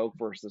a joke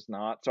versus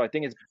not. So I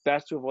think it's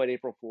best to avoid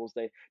April Fool's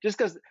Day just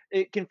because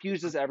it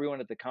confuses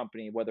everyone at the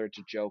company, whether it's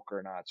a joke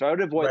or not. So I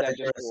would avoid Right, that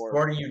just they're for.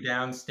 escorting you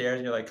downstairs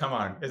and you're like, come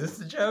on, is this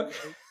a joke?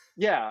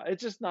 Yeah,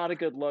 it's just not a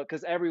good look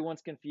because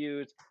everyone's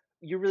confused.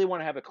 You really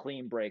want to have a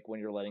clean break when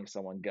you're letting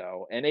someone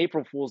go. And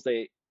April Fool's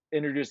Day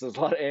introduces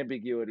a lot of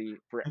ambiguity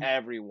for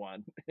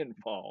everyone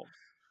involved.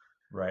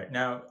 Right.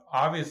 Now,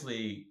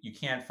 obviously, you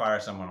can't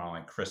fire someone on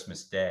like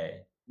Christmas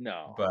Day.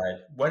 No.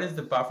 But what is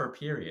the buffer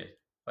period?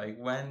 Like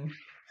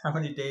how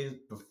many days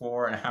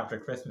before and after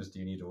Christmas do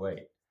you need to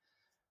wait?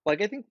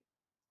 Like I think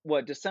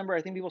December,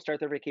 I think people start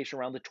their vacation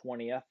around the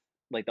 20th.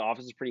 Like the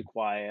office is pretty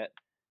quiet.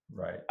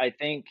 Right. I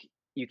think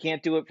you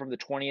can't do it from the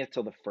 20th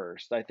till the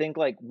 1st. I think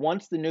like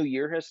once the new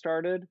year has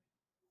started,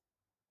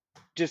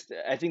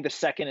 I think the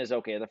 2nd is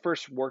okay. The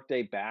first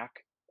workday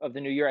back of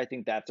the new year, I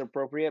think that's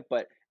appropriate.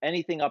 But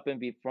anything up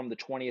and from the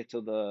 20th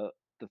to the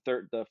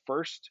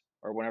 1st,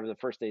 or whenever the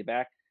first day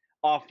back,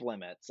 off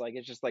limits. Like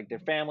it's just like their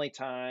family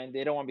time.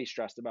 They don't want to be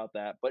stressed about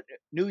that. But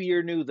new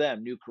year, new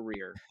them, new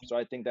career. So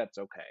I think that's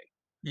okay.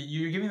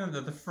 You're giving them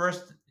the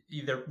first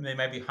either they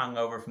might be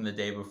hungover from the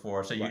day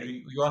before. So Right.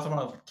 you also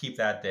want to keep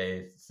that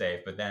day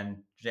safe. But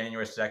then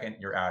January 2nd,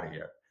 you're out of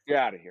here. You're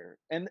out of here.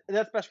 And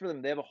that's best for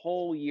them. They have a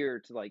whole year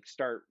to like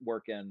start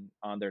working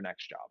on their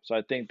next job. So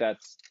I think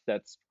that's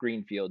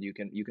greenfield. You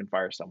can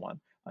fire someone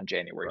on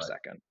January Right.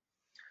 2nd.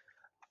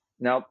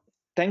 Now,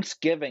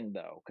 Thanksgiving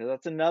though, because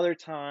that's another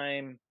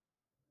time.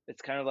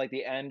 It's kind of like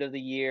the end of the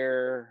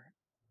year.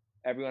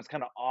 Everyone's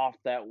kind of off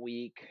that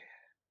week.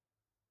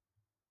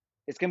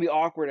 It's gonna be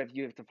awkward if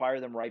you have to fire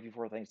them right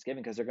before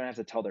Thanksgiving because they're gonna have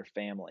to tell their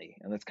family,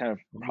 and that's kind of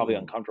probably Ooh,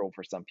 uncomfortable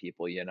for some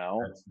people, you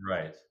know? that's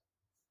right.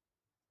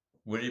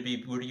 Would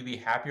you be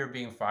happier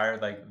being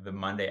fired like the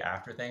Monday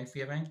after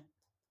Thanksgiving?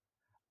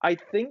 I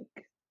think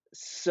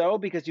so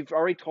because you've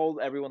already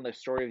told everyone the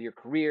story of your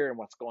career and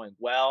what's going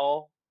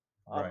well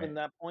up in Right.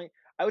 that point.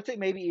 I would say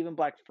maybe even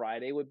Black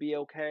Friday would be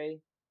okay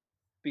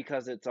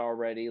because it's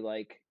already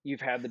like you've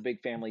had the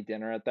big family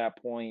dinner at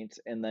that point,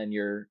 and then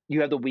you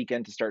have the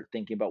weekend to start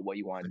thinking about what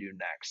you want to do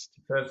next.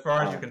 So as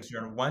far as you're Um,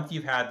 concerned, once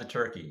you've had the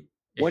turkey,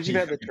 Once you've you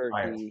had can the be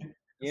fired. turkey,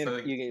 So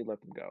you can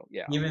let them go.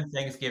 Yeah. even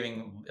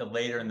Thanksgiving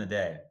later in the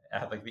day,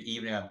 at like the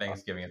evening on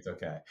Thanksgiving, it's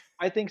okay.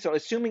 I think so.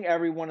 Assuming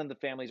everyone in the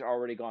family's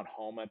already gone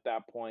home at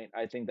that point,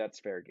 I think that's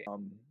fair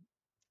game.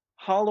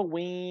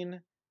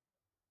 Halloween,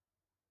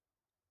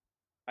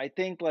 I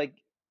think like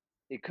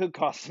it could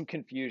cause some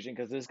confusion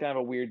because it's kind of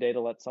a weird day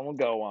to let someone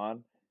go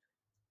on.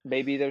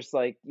 Maybe there's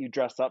like you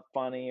dress up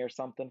funny or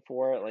something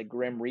for it, like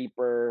Grim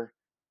Reaper.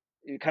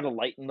 You kind of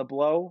lighten the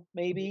blow,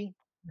 maybe.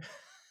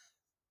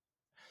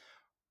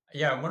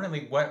 Yeah, I'm wondering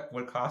like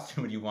what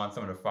costume would you want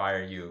someone to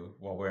fire you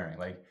while wearing?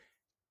 Like,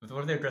 what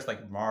if they're dressed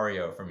like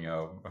Mario from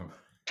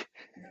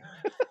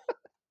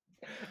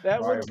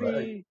That Mario would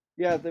Brothers? be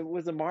yeah. There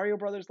was the Mario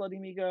Brothers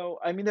letting me go.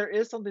 I mean, there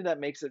is something that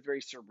makes it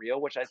very surreal,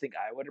 which I think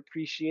I would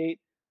appreciate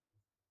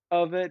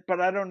of it.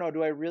 But I don't know.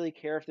 Do I really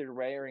care if they're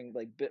wearing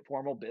like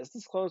formal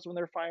business clothes when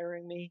they're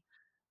firing me?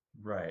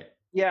 Right.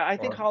 Yeah, I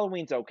think Or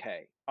Halloween's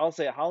okay. I'll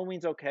say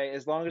Halloween's okay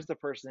as long as the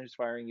person who's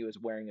firing you is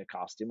wearing a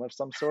costume of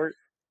some sort.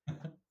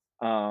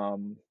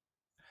 Um,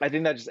 I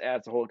think that just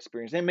adds the whole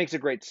experience. And it makes a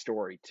great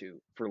story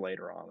too for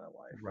later on in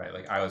life. right,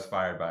 like I was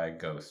fired by a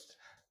ghost.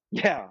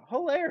 Yeah,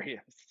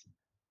 hilarious.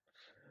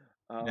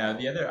 Now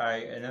the Um, other I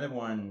another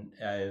one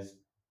is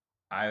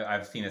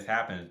I've seen this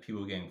happen is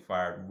people getting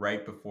fired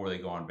right before they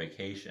go on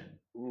vacation.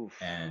 oof.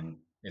 And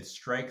it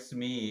strikes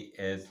me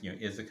as,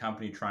 is the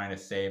company trying to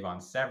save on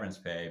severance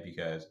pay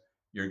because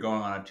you're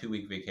going on a 2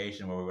 week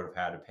vacation where we would have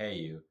had to pay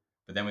you.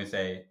 But then we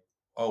say,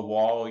 oh,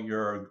 while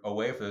you're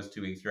away for those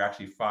 2 weeks, you're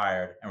actually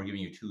fired and we're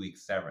giving you 2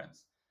 weeks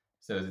severance.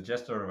 So is it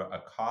just sort of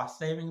a cost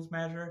savings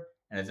measure?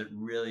 And is it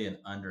really an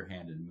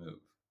underhanded move?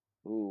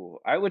 Ooh,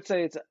 I would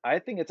say I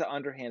think it's an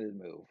underhanded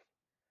move.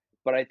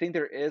 But I think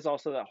there is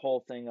also that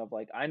whole thing of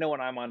like I know when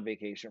I'm on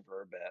vacation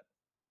for a bit,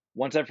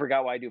 once I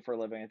forgot what I do for a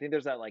living, I think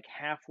there's that like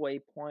halfway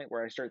point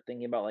where I start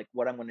thinking about like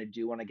what I'm going to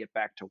do when I get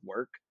back to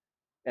work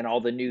and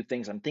all the new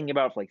things I'm thinking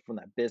about, like from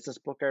that business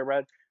book I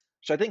read.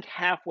 So I think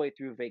halfway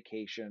through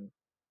vacation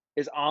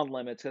is on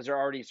limits because they're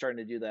already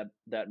starting to do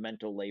that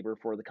mental labor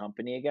for the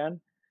company again.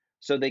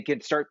 So they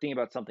could start thinking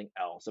about something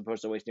else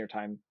opposed to wasting their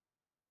time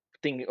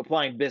thinking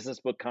applying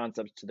business book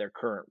concepts to their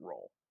current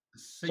role.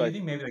 So So you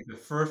think maybe like the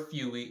first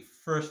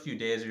few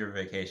days of your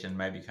vacation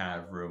might be kind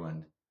of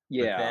ruined, but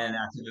yeah, then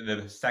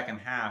after the second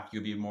half,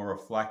 you'll be more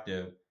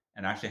reflective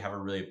and actually have a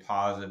really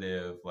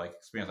positive like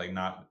experience, like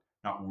not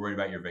worried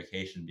about your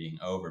vacation being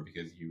over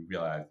because you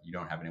realize you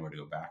don't have anywhere to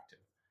go back to.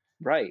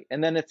 right.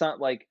 And then it's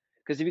not like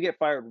because if you get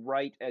fired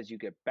right as you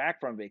get back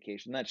from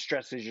vacation, that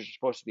stresses you're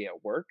supposed to be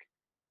at work.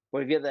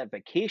 But if you have that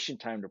vacation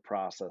time to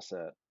process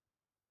it,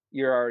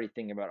 you're already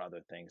thinking about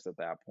other things at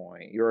that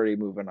point. You're already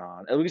moving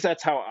on. At least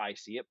that's how I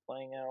see it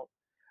playing out.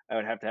 I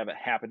would have to have it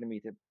happen to me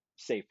to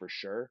say for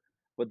sure,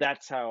 but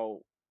that's how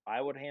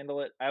I would handle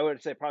it. I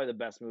would say probably the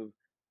best move.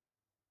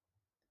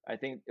 I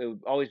think it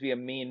would always be a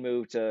mean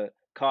move to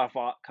cut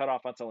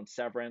off on someone's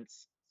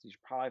severance. So you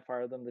should probably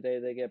fire them the day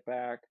they get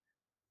back.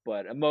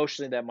 But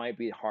emotionally, that might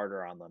be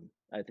harder on them.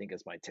 I think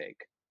is my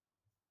take.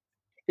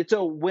 It's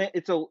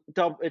a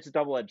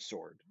double edged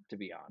sword to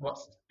be Well,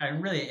 honest.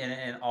 and really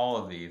in all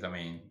of these, I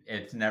mean,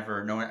 it's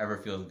never no one ever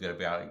feels good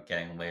about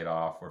getting laid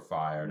off or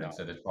fired, and No,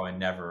 so there's probably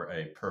never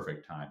a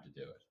perfect time to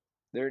do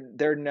it.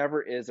 there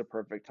never is a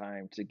perfect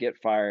time to get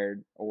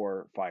fired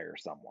or fire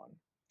someone.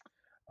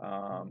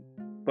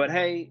 But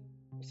hey,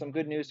 some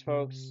good news,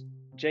 folks.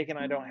 Jake and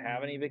I don't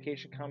have any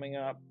vacation coming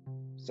up,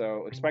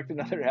 so expect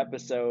another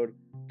episode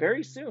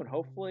very soon.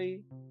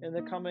 Hopefully, in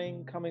the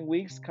coming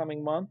weeks,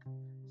 coming month.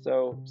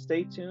 So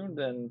stay tuned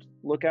and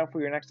look out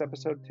for your next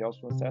episode of Tales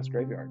from the SaaS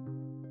Graveyard.